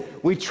accept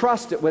it, we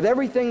trust it with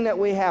everything that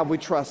we have, we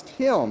trust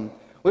him,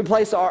 we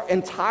place our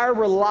entire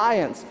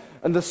reliance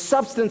on the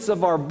substance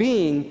of our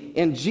being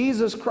in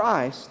Jesus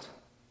Christ,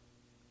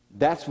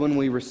 that's when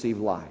we receive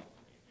life.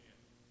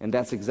 And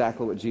that's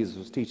exactly what Jesus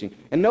was teaching.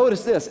 And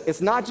notice this,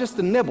 it's not just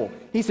a nibble.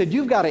 He said,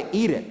 you've got to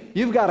eat it.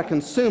 You've got to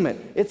consume it.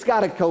 It's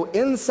got to go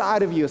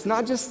inside of you. It's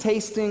not just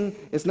tasting.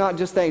 It's not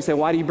just that. You say,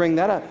 why do you bring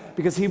that up?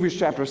 Because Hebrews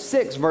chapter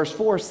 6, verse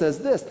 4 says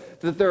this,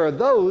 that there are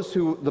those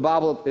who, the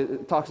Bible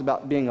talks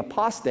about being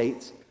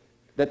apostates,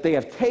 that they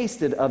have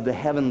tasted of the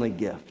heavenly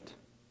gift.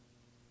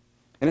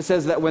 And it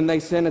says that when they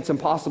sin, it's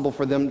impossible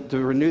for them to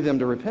renew them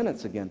to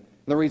repentance again.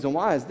 And the reason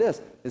why is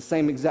this, the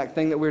same exact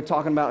thing that we were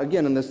talking about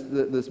again in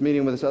this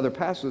meeting with this other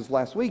pastor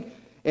last week.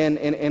 And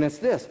it's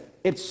this.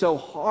 It's so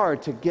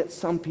hard to get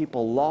some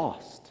people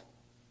lost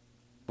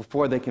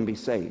before they can be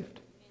saved.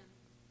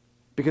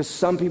 Because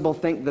some people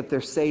think that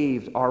they're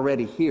saved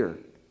already here.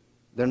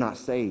 They're not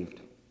saved.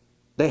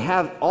 They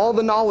have all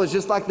the knowledge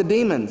just like the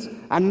demons.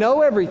 I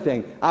know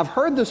everything. I've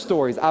heard the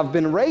stories. I've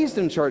been raised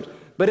in church.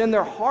 But in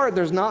their heart,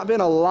 there's not been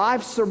a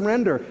life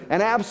surrender,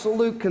 an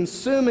absolute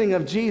consuming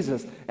of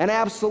Jesus, an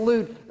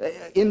absolute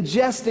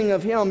ingesting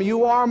of Him.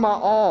 You are my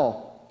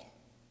all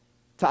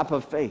type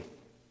of faith.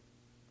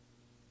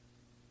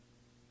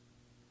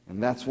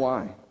 And that's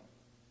why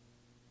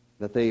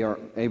that they are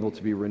able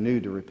to be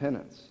renewed to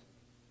repentance.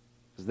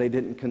 Because they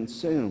didn't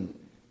consume.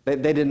 They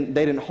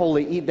didn't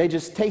wholly eat. They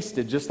just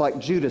tasted, just like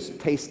Judas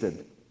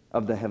tasted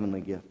of the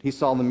heavenly gift. He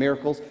saw the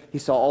miracles. He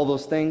saw all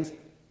those things.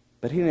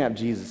 But he didn't have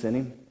Jesus in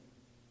him.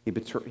 He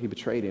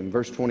betrayed him.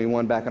 Verse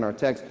 21 back in our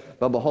text.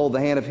 But behold, the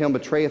hand of him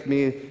betrayeth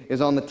me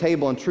is on the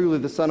table, and truly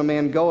the Son of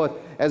Man goeth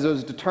as it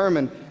was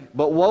determined.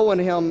 But woe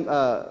unto him,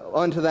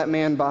 unto that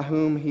man by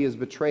whom he is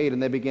betrayed.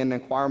 And they began to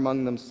inquire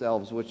among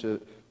themselves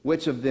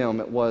which of them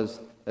it was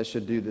that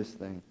should do this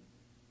thing.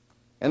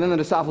 And then the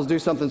disciples do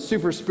something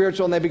super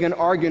spiritual, and they begin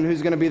arguing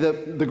who's going to be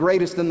the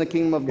greatest in the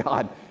kingdom of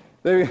God.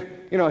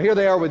 Here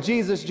they are with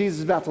Jesus. Jesus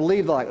is about to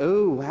leave. They're like,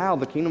 oh, wow,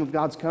 the kingdom of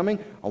God's coming.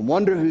 I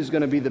wonder who's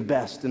going to be the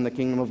best in the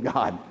kingdom of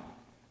God.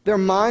 Their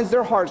minds,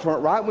 their hearts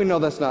weren't right. We know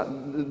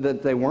that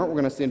they weren't.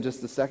 We're going to see in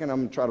just a second. I'm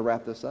going to try to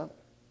wrap this up.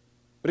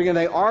 But again,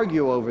 they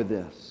argue over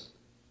this.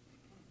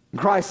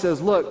 Christ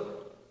says,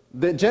 look,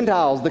 the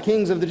Gentiles, the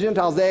kings of the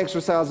Gentiles, they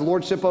exercise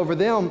lordship over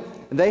them,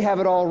 and they have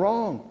it all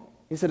wrong.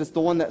 He said it's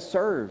the one that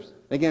serves.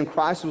 Again,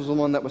 Christ was the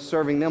one that was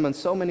serving them in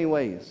so many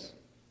ways.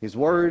 His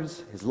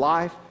words, his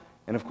life,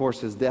 and of course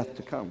his death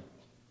to come.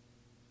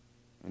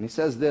 And he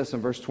says this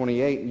in verse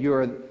 28, you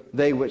are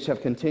they which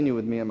have continued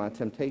with me in my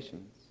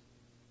temptations.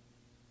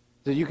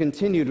 So you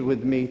continued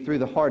with me through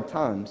the hard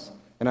times,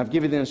 and I've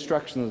given you the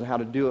instructions on how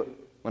to do it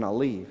when I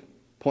leave.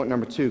 Point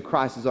number 2,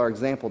 Christ is our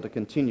example to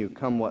continue,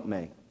 come what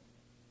may.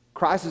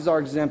 Christ is our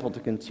example to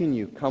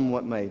continue, come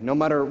what may. No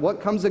matter what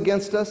comes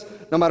against us,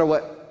 no matter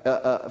what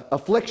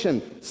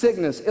affliction,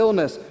 sickness,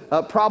 illness,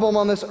 problem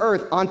on this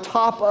earth, on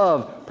top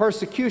of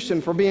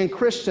persecution for being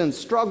Christians,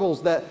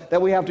 struggles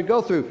that we have to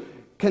go through,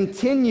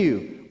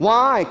 continue.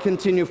 Why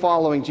continue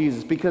following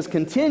Jesus? Because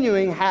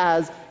continuing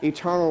has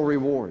eternal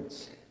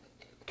rewards.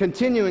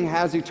 Continuing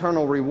has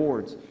eternal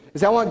rewards.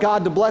 Is I want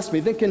God to bless me,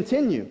 then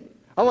continue.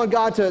 I want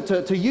God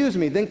to use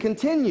me, then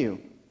continue.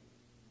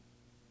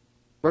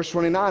 Verse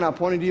 29, I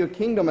appointed you a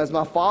kingdom as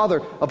my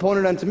Father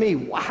appointed unto me.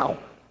 Wow,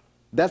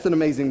 that's an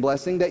amazing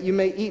blessing, that you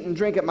may eat and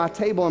drink at my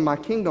table in my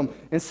kingdom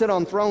and sit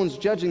on thrones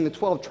judging the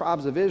 12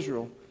 tribes of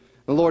Israel.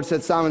 The Lord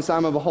said, Simon,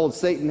 Simon, behold,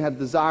 Satan hath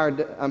desired,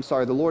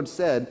 the Lord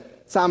said,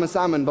 Simon,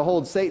 Simon,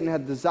 behold, Satan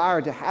hath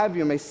desired to have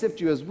you and may sift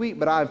you as wheat,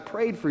 but I have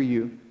prayed for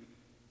you,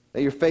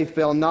 that your faith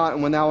fail not,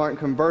 and when thou art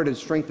converted,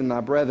 strengthen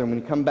thy brethren. When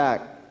you come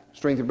back,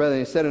 strengthen your brethren.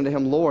 He said unto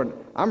him, Lord,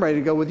 I'm ready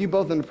to go with you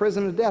both into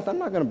prison and death. I'm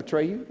not going to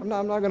betray you. I'm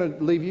not going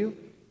to leave you.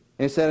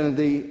 And he said unto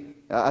thee,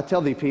 I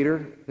tell thee,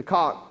 Peter, the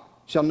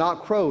cock shall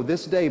not crow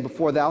this day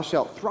before thou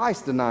shalt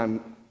thrice deny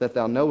that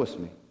thou knowest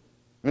me.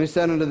 And he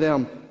said unto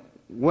them,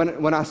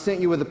 when I sent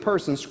you with a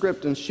purse and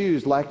scrip and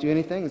shoes, lacked you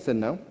anything? He said,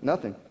 no,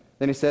 nothing.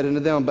 Then he said unto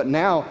them, but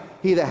now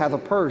he that hath a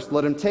purse,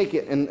 let him take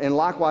it, and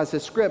likewise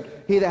his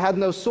scrip. He that hath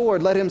no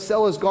sword, let him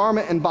sell his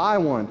garment and buy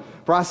one.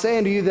 For I say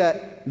unto you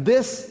that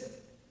this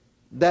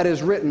that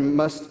is written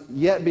must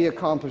yet be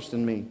accomplished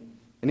in me.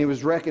 And he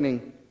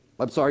reckoned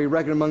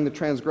among the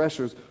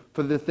transgressors,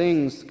 for the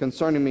things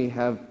concerning me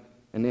have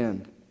an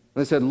end. And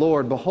they said,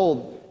 Lord,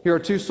 behold, here are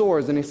 2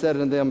 swords. And he said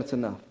unto them, it's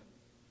enough.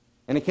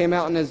 And he came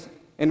out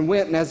and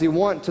went, and as he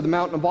went to the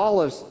mountain of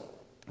Olives,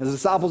 his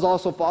disciples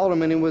also followed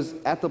him, and he was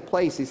at the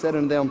place. He said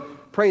unto them,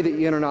 pray that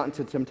ye enter not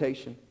into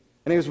temptation.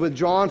 And he was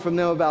withdrawn from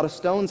them about a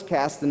stone's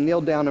cast, and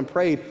kneeled down and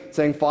prayed,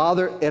 saying,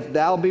 Father, if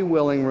thou be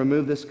willing,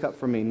 remove this cup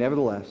from me.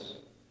 Nevertheless,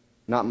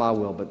 not my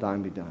will, but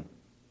thine be done.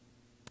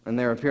 And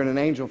there appeared an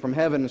angel from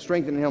heaven and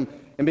strengthened him.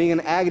 And being in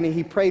agony,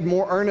 he prayed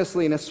more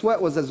earnestly, and his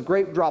sweat was as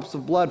great drops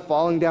of blood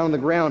falling down on the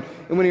ground.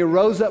 And when he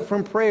rose up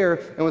from prayer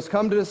and was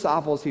come to the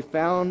disciples, he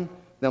found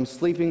them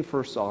sleeping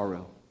for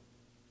sorrow.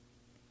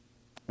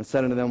 And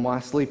said unto them, why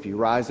sleep ye?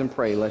 Rise and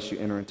pray, lest you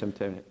enter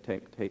into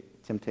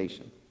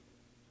temptation.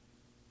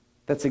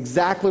 That's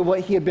exactly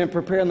what he had been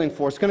preparing them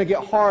for. It's going to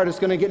get hard. It's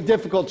going to get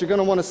difficult. You're going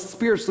to want to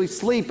spiritually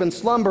sleep and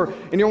slumber,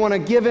 and you want to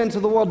give in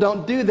to the world.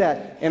 Don't do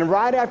that. And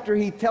right after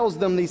he tells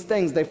them these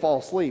things, they fall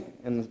asleep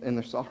in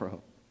their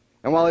sorrow.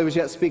 And while he was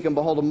yet speaking,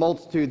 behold, a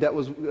multitude that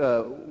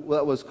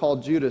was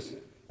called Judas,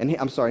 he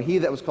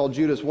that was called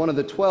Judas, one of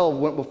the 12,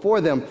 went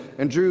before them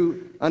and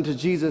drew unto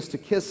Jesus to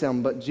kiss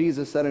him. But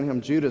Jesus said unto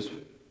him, Judas,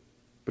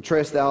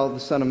 betrayest thou the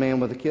Son of Man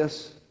with a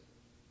kiss?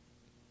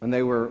 When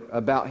they were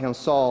about him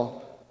saw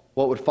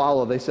what would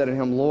follow, they said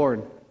unto him,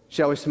 Lord,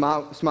 shall we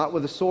smite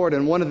with a sword?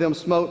 And one of them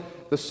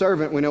smote the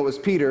servant, we know it was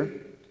Peter,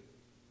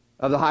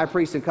 of the high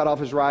priest, and cut off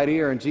his right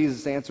ear. And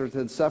Jesus answered,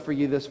 said, suffer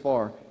ye this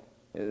far.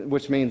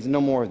 which means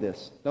no more of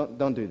this.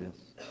 Don't do this.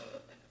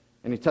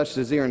 And he touched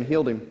his ear and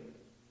healed him.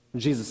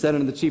 And Jesus said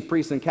unto the chief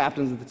priests and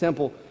captains of the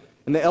temple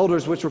and the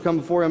elders which were come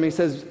before him, he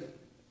says,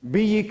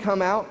 be ye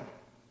come out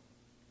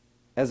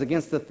as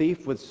against the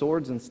thief with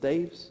swords and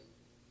staves?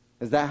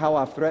 Is that how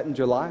I've threatened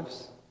your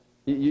lives?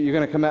 You're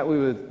going to come at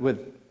me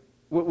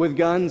with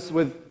guns,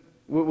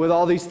 with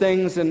all these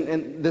things,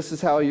 and this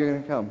is how you're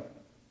going to come.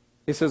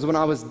 He says, when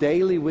I was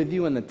daily with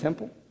you in the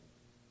temple,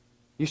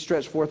 you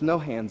stretched forth no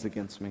hands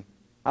against me.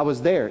 I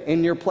was there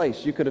in your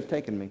place. You could have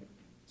taken me.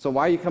 So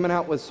why are you coming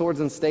out with swords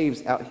and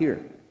staves out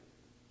here?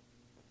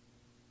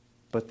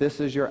 But this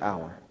is your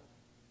hour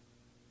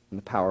in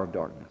the power of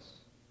darkness.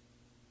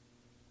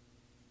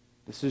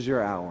 This is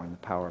your hour in the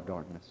power of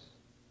darkness.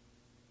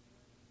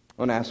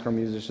 I want to ask our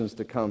musicians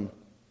to come.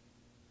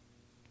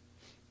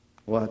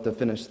 We'll have to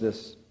finish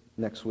this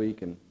next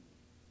week.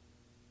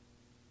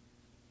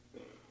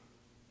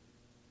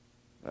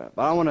 But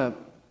I want to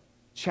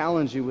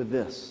challenge you with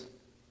this.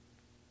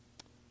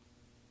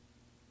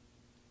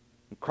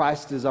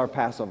 Christ is our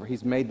Passover.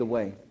 He's made the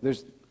way.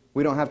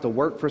 We don't have to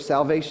work for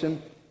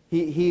salvation.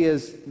 He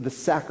is the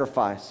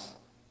sacrifice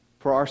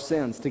for our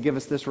sins to give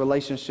us this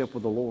relationship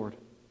with the Lord,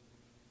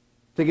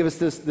 to give us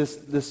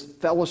this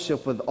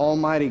fellowship with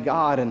Almighty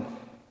God. And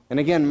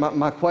again,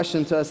 my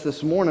question to us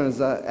this morning,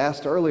 as I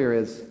asked earlier,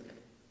 is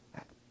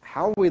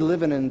how are we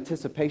living in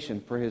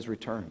anticipation for His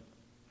return?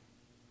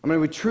 I mean,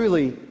 are we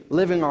truly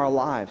living our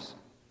lives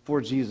for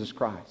Jesus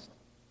Christ?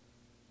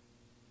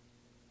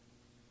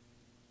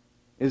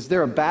 Is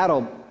there a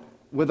battle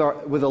with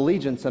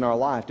allegiance in our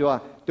life? Do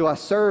I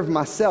serve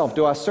myself?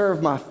 Do I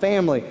serve my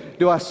family?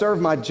 Do I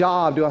serve my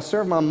job? Do I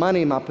serve my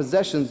money, my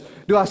possessions?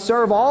 Do I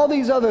serve all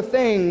these other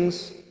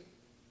things,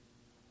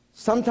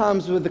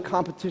 sometimes with the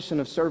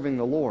competition of serving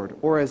the Lord?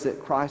 Or is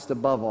it Christ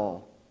above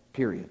all,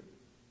 period?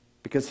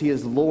 Because He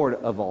is Lord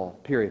of all,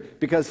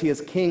 period. Because He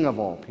is King of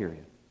all,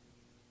 period.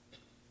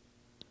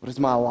 What does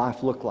my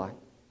life look like?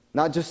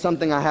 Not just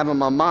something I have in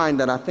my mind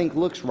that I think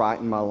looks right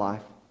in my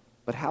life,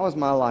 but how is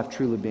my life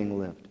truly being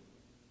lived?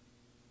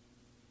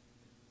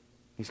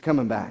 He's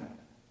coming back.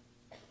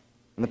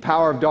 And the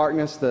power of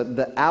darkness,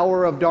 the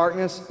hour of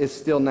darkness is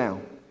still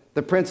now.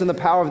 The prince and the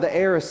power of the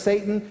air is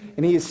Satan,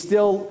 and he is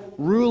still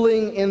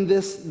ruling in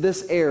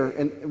this air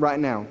and right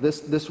now,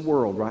 this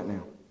world right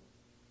now.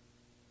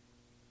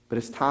 But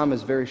his time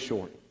is very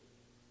short.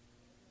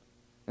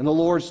 And the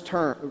Lord's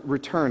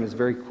return is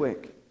very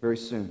quick, very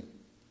soon.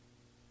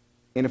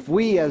 And if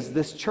we as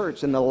this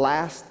church in the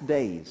last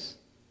days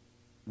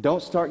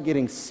don't start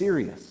getting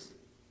serious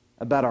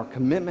about our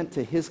commitment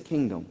to His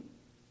kingdom,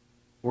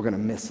 we're going to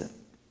miss it.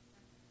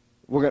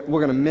 We're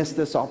going to miss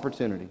this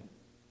opportunity.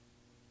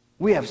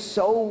 We have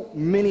so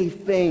many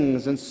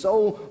things and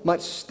so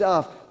much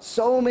stuff,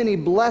 so many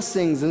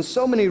blessings and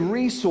so many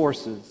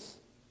resources.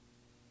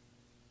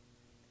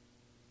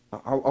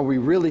 Are we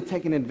really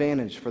taking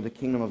advantage for the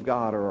kingdom of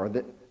God, or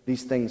are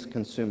these things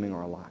consuming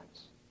our lives?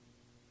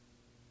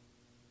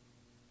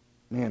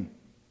 Man,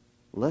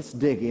 let's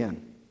dig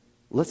in.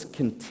 Let's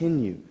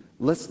continue.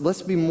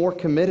 Let's be more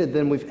committed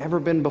than we've ever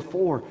been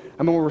before.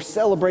 I mean, we're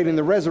celebrating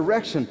the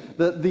resurrection,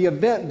 the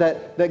event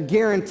that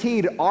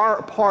guaranteed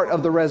our part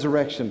of the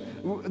resurrection.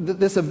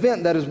 This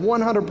event that is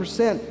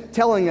 100%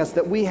 telling us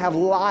that we have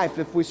life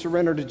if we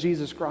surrender to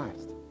Jesus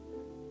Christ.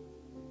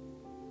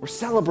 We're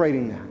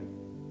celebrating that.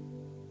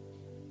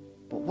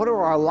 But what do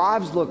our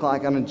lives look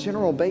like on a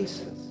general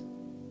basis?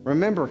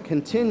 Remember,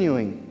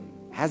 continuing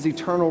has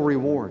eternal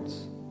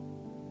rewards.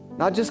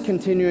 Not just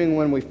continuing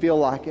when we feel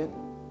like it,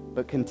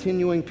 but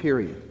continuing,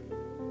 period.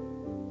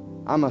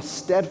 I'm a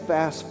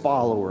steadfast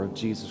follower of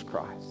Jesus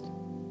Christ.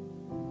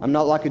 I'm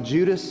not like a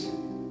Judas.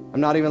 I'm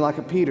not even like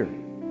a Peter.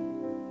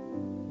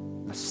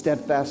 I'm a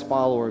steadfast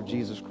follower of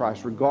Jesus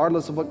Christ.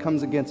 Regardless of what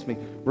comes against me,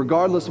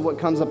 regardless of what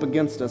comes up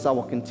against us, I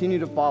will continue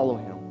to follow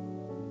Him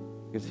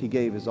because He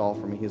gave His all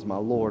for me. He is my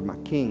Lord, my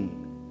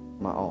King,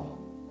 my all.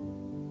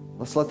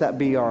 Let's let that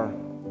be our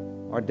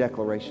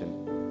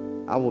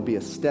declaration. I will be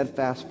a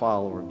steadfast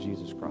follower of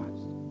Jesus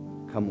Christ,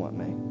 come what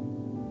may.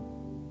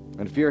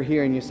 And if you're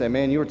here and you say,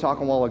 man, you were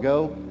talking a while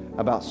ago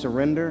about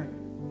surrender,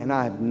 and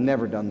I have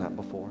never done that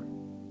before.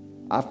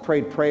 I've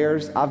prayed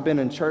prayers. I've been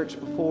in church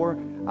before.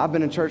 I've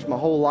been in church my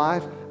whole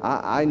life.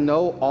 I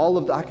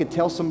know I could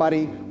tell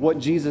somebody what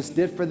Jesus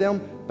did for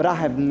them, but I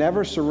have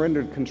never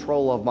surrendered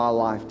control of my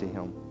life to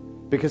Him.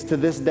 Because to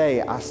this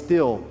day, I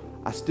still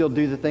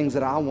do the things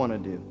that I want to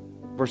do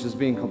versus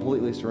being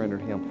completely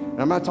surrendered to Him.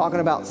 And I'm not talking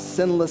about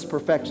sinless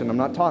perfection. I'm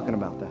not talking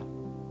about that.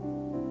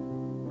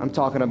 I'm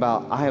talking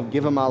about I have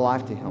given my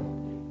life to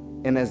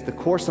Him. And as the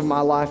course of my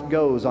life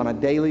goes on a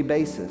daily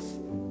basis,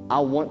 I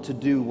want to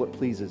do what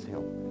pleases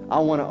Him. I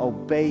want to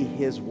obey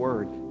His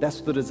word.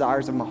 That's the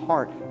desires of my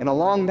heart. And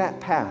along that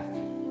path,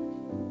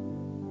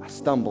 I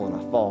stumble and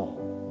I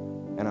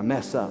fall and I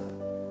mess up.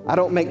 I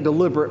don't make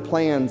deliberate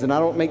plans and I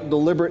don't make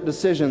deliberate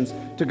decisions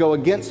to go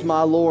against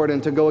my Lord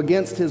and to go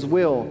against His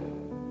will.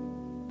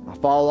 I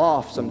fall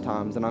off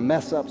sometimes and I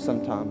mess up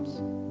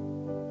sometimes.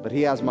 But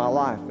He has my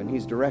life and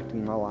He's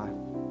directing my life.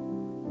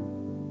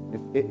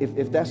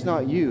 If that's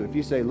not you, if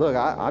you say, look,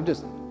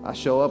 I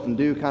show up and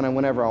do kind of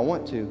whenever I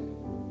want to,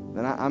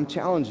 then I'm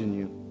challenging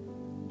you.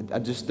 I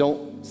just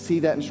don't see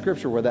that in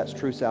Scripture where that's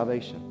true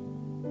salvation.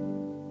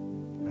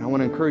 And I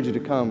want to encourage you to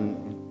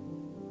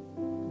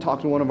come,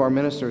 talk to one of our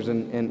ministers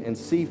and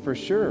see for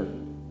sure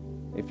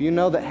if you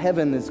know that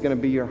heaven is going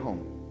to be your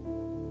home.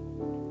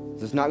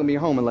 It's not going to be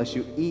your home unless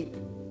you eat,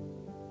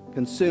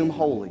 consume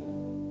wholly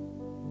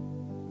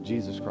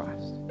Jesus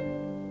Christ.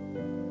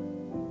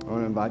 I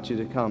want to invite you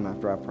to come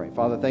after I pray.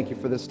 Father, thank you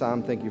for this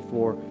time. Thank you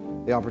for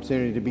the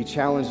opportunity to be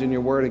challenged in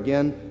your word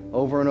again.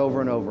 Over and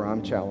over and over,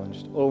 I'm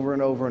challenged. Over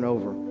and over and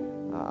over,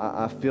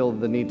 I feel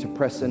the need to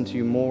press into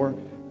you more,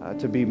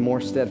 to be more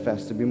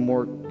steadfast, to be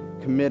more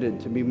committed,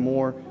 to be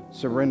more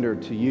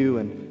surrendered to you.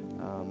 And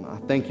I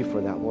thank you for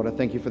that, Lord. I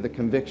thank you for the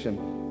conviction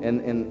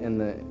and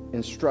the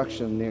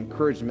instruction, the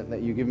encouragement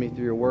that you give me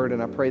through your word.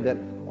 And I pray that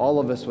all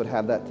of us would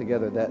have that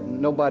together, that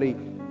nobody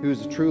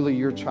who's truly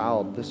your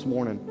child this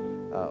morning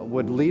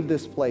would leave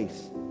this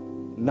place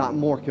not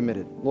more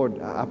committed. Lord,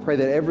 I pray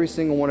that every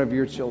single one of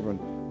your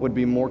children would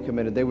be more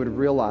committed. They would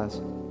realize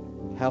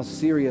how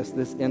serious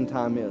this end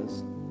time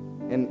is,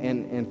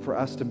 and for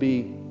us to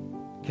be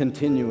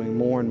continuing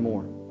more and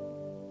more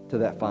to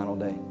that final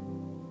day.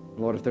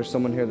 Lord, if there's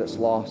someone here that's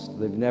lost,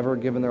 they've never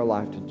given their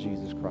life to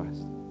Jesus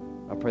Christ,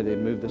 I pray they'd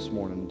move this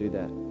morning and do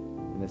that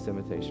in this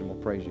invitation. We'll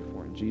praise you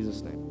for it. In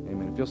Jesus' name,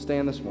 amen. If you'll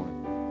stand this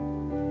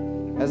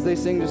morning. As they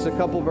sing just a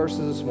couple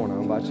verses this morning,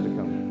 I invite you to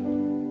come.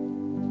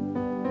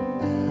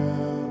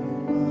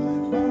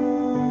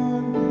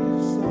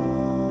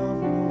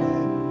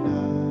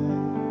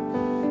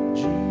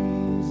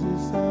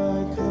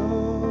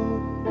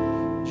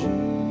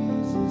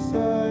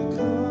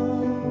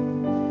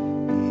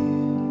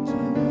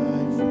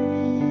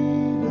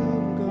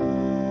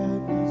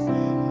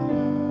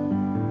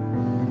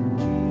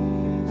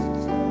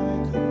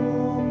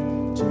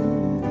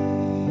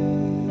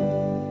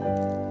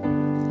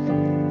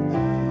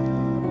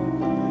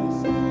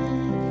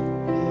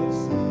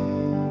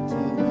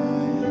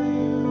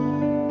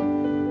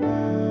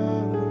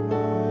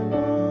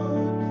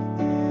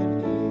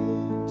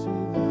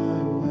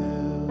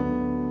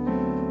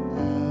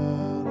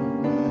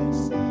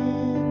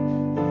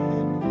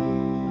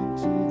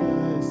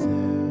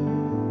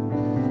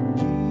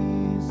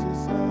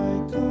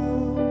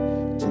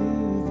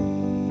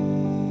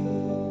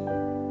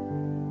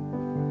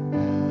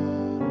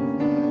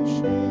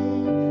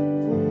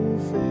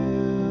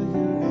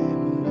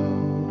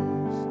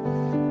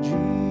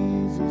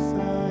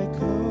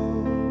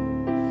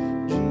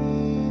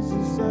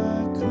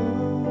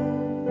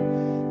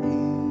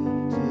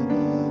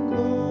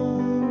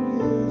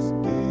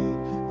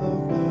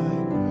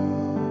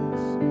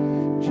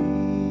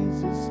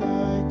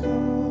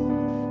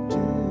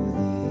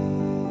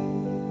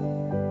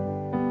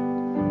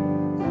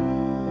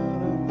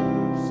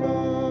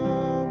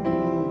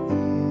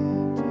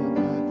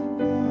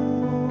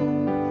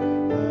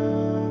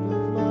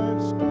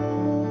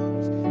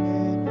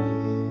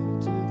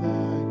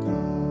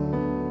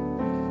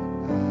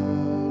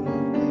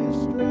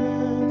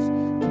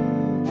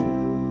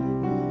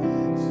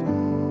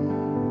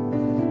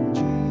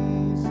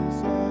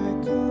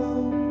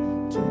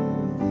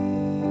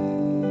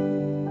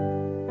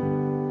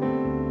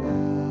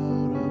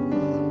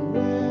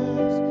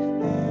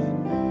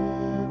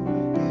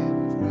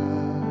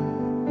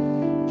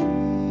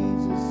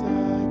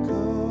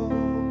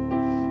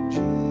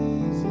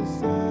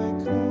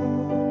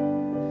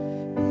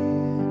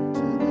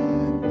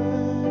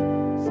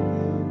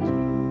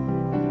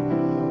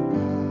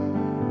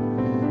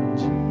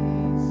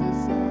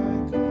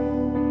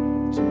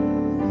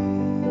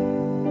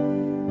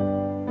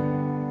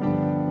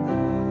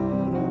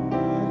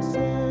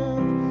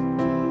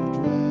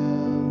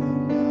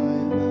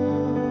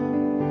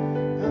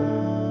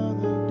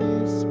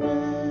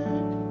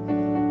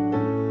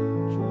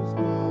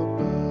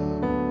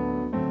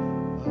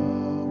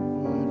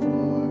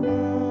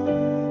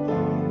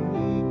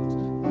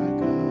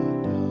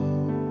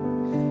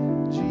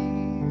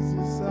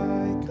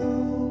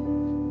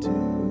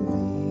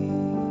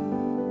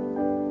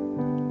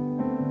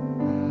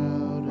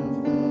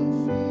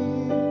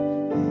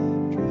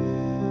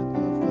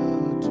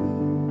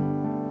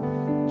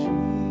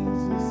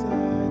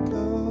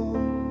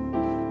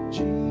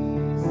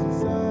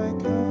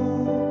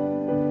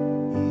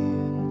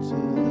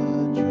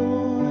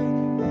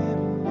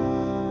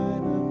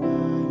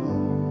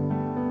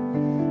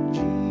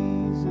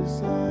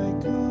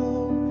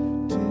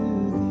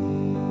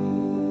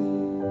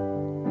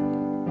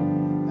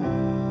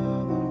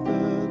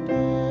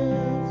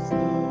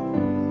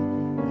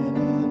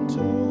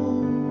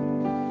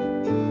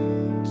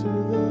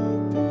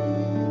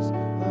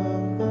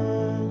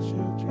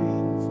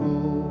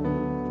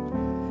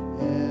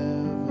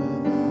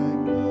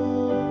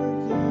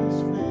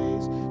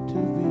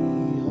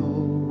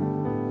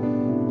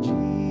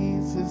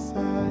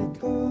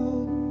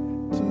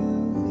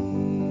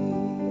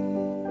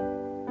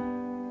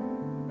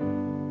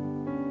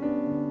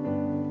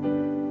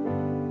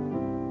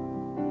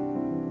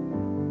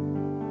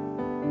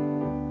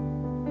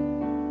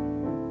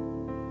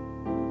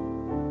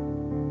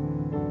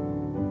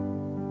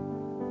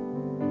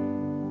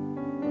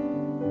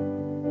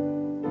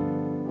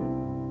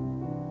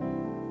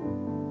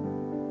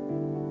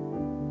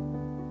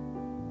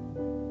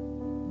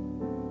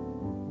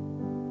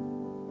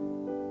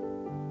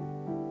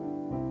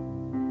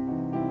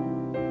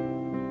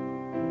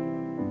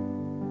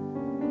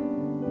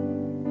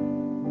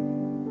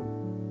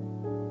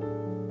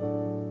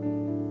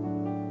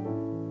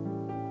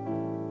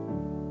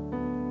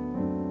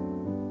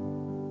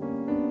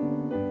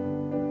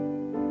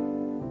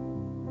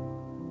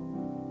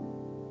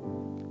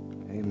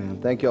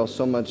 Thank you all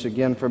so much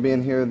again for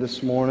being here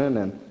this morning.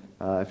 And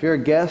if you're a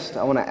guest,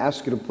 I want to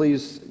ask you to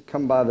please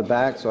come by the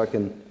back so I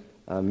can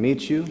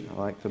meet you. I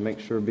like to make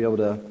sure to be able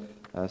to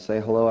say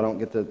hello. I don't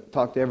get to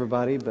talk to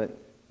everybody, but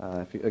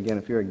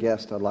if you're a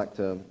guest, I'd like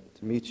to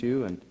meet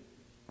you and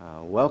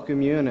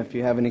welcome you. And if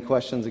you have any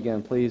questions,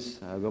 again, please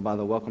go by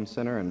the Welcome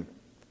Center. And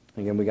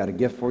again, we got a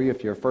gift for you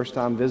if you're a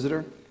first-time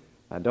visitor.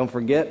 Don't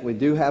forget, we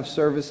do have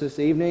service this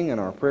evening in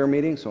our prayer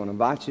meeting, so I want to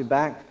invite you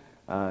back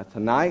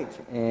tonight.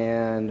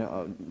 And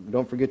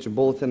don't forget your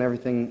bulletin,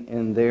 everything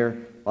in there.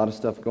 A lot of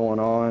stuff going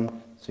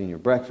on. Senior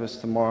breakfast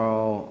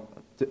tomorrow.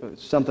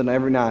 Something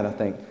every night, I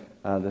think,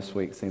 this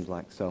week, seems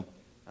like. So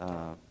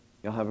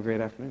y'all have a great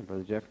afternoon.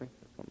 Brother Jeffrey,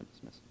 let me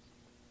dismiss us.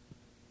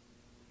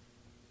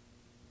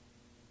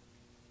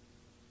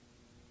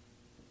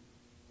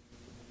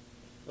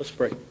 Let's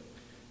pray.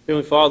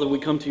 Heavenly Father, we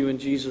come to you in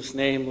Jesus'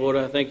 name. Lord,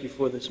 I thank you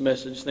for this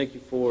message. Thank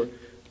you for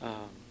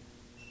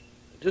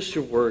just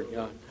your word,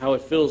 God, how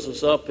it fills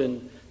us up.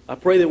 And I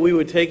pray that we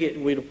would take it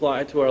and we'd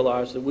apply it to our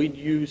lives, that we'd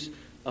use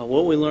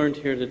what we learned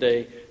here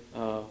today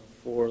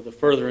for the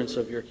furtherance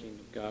of your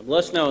kingdom, God.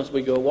 Bless now as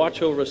we go.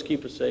 Watch over us.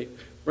 Keep us safe.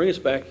 Bring us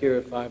back here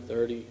at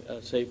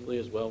 5:30 safely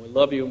as well. We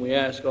love you and we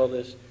ask all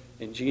this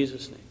in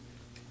Jesus' name.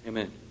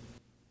 Amen.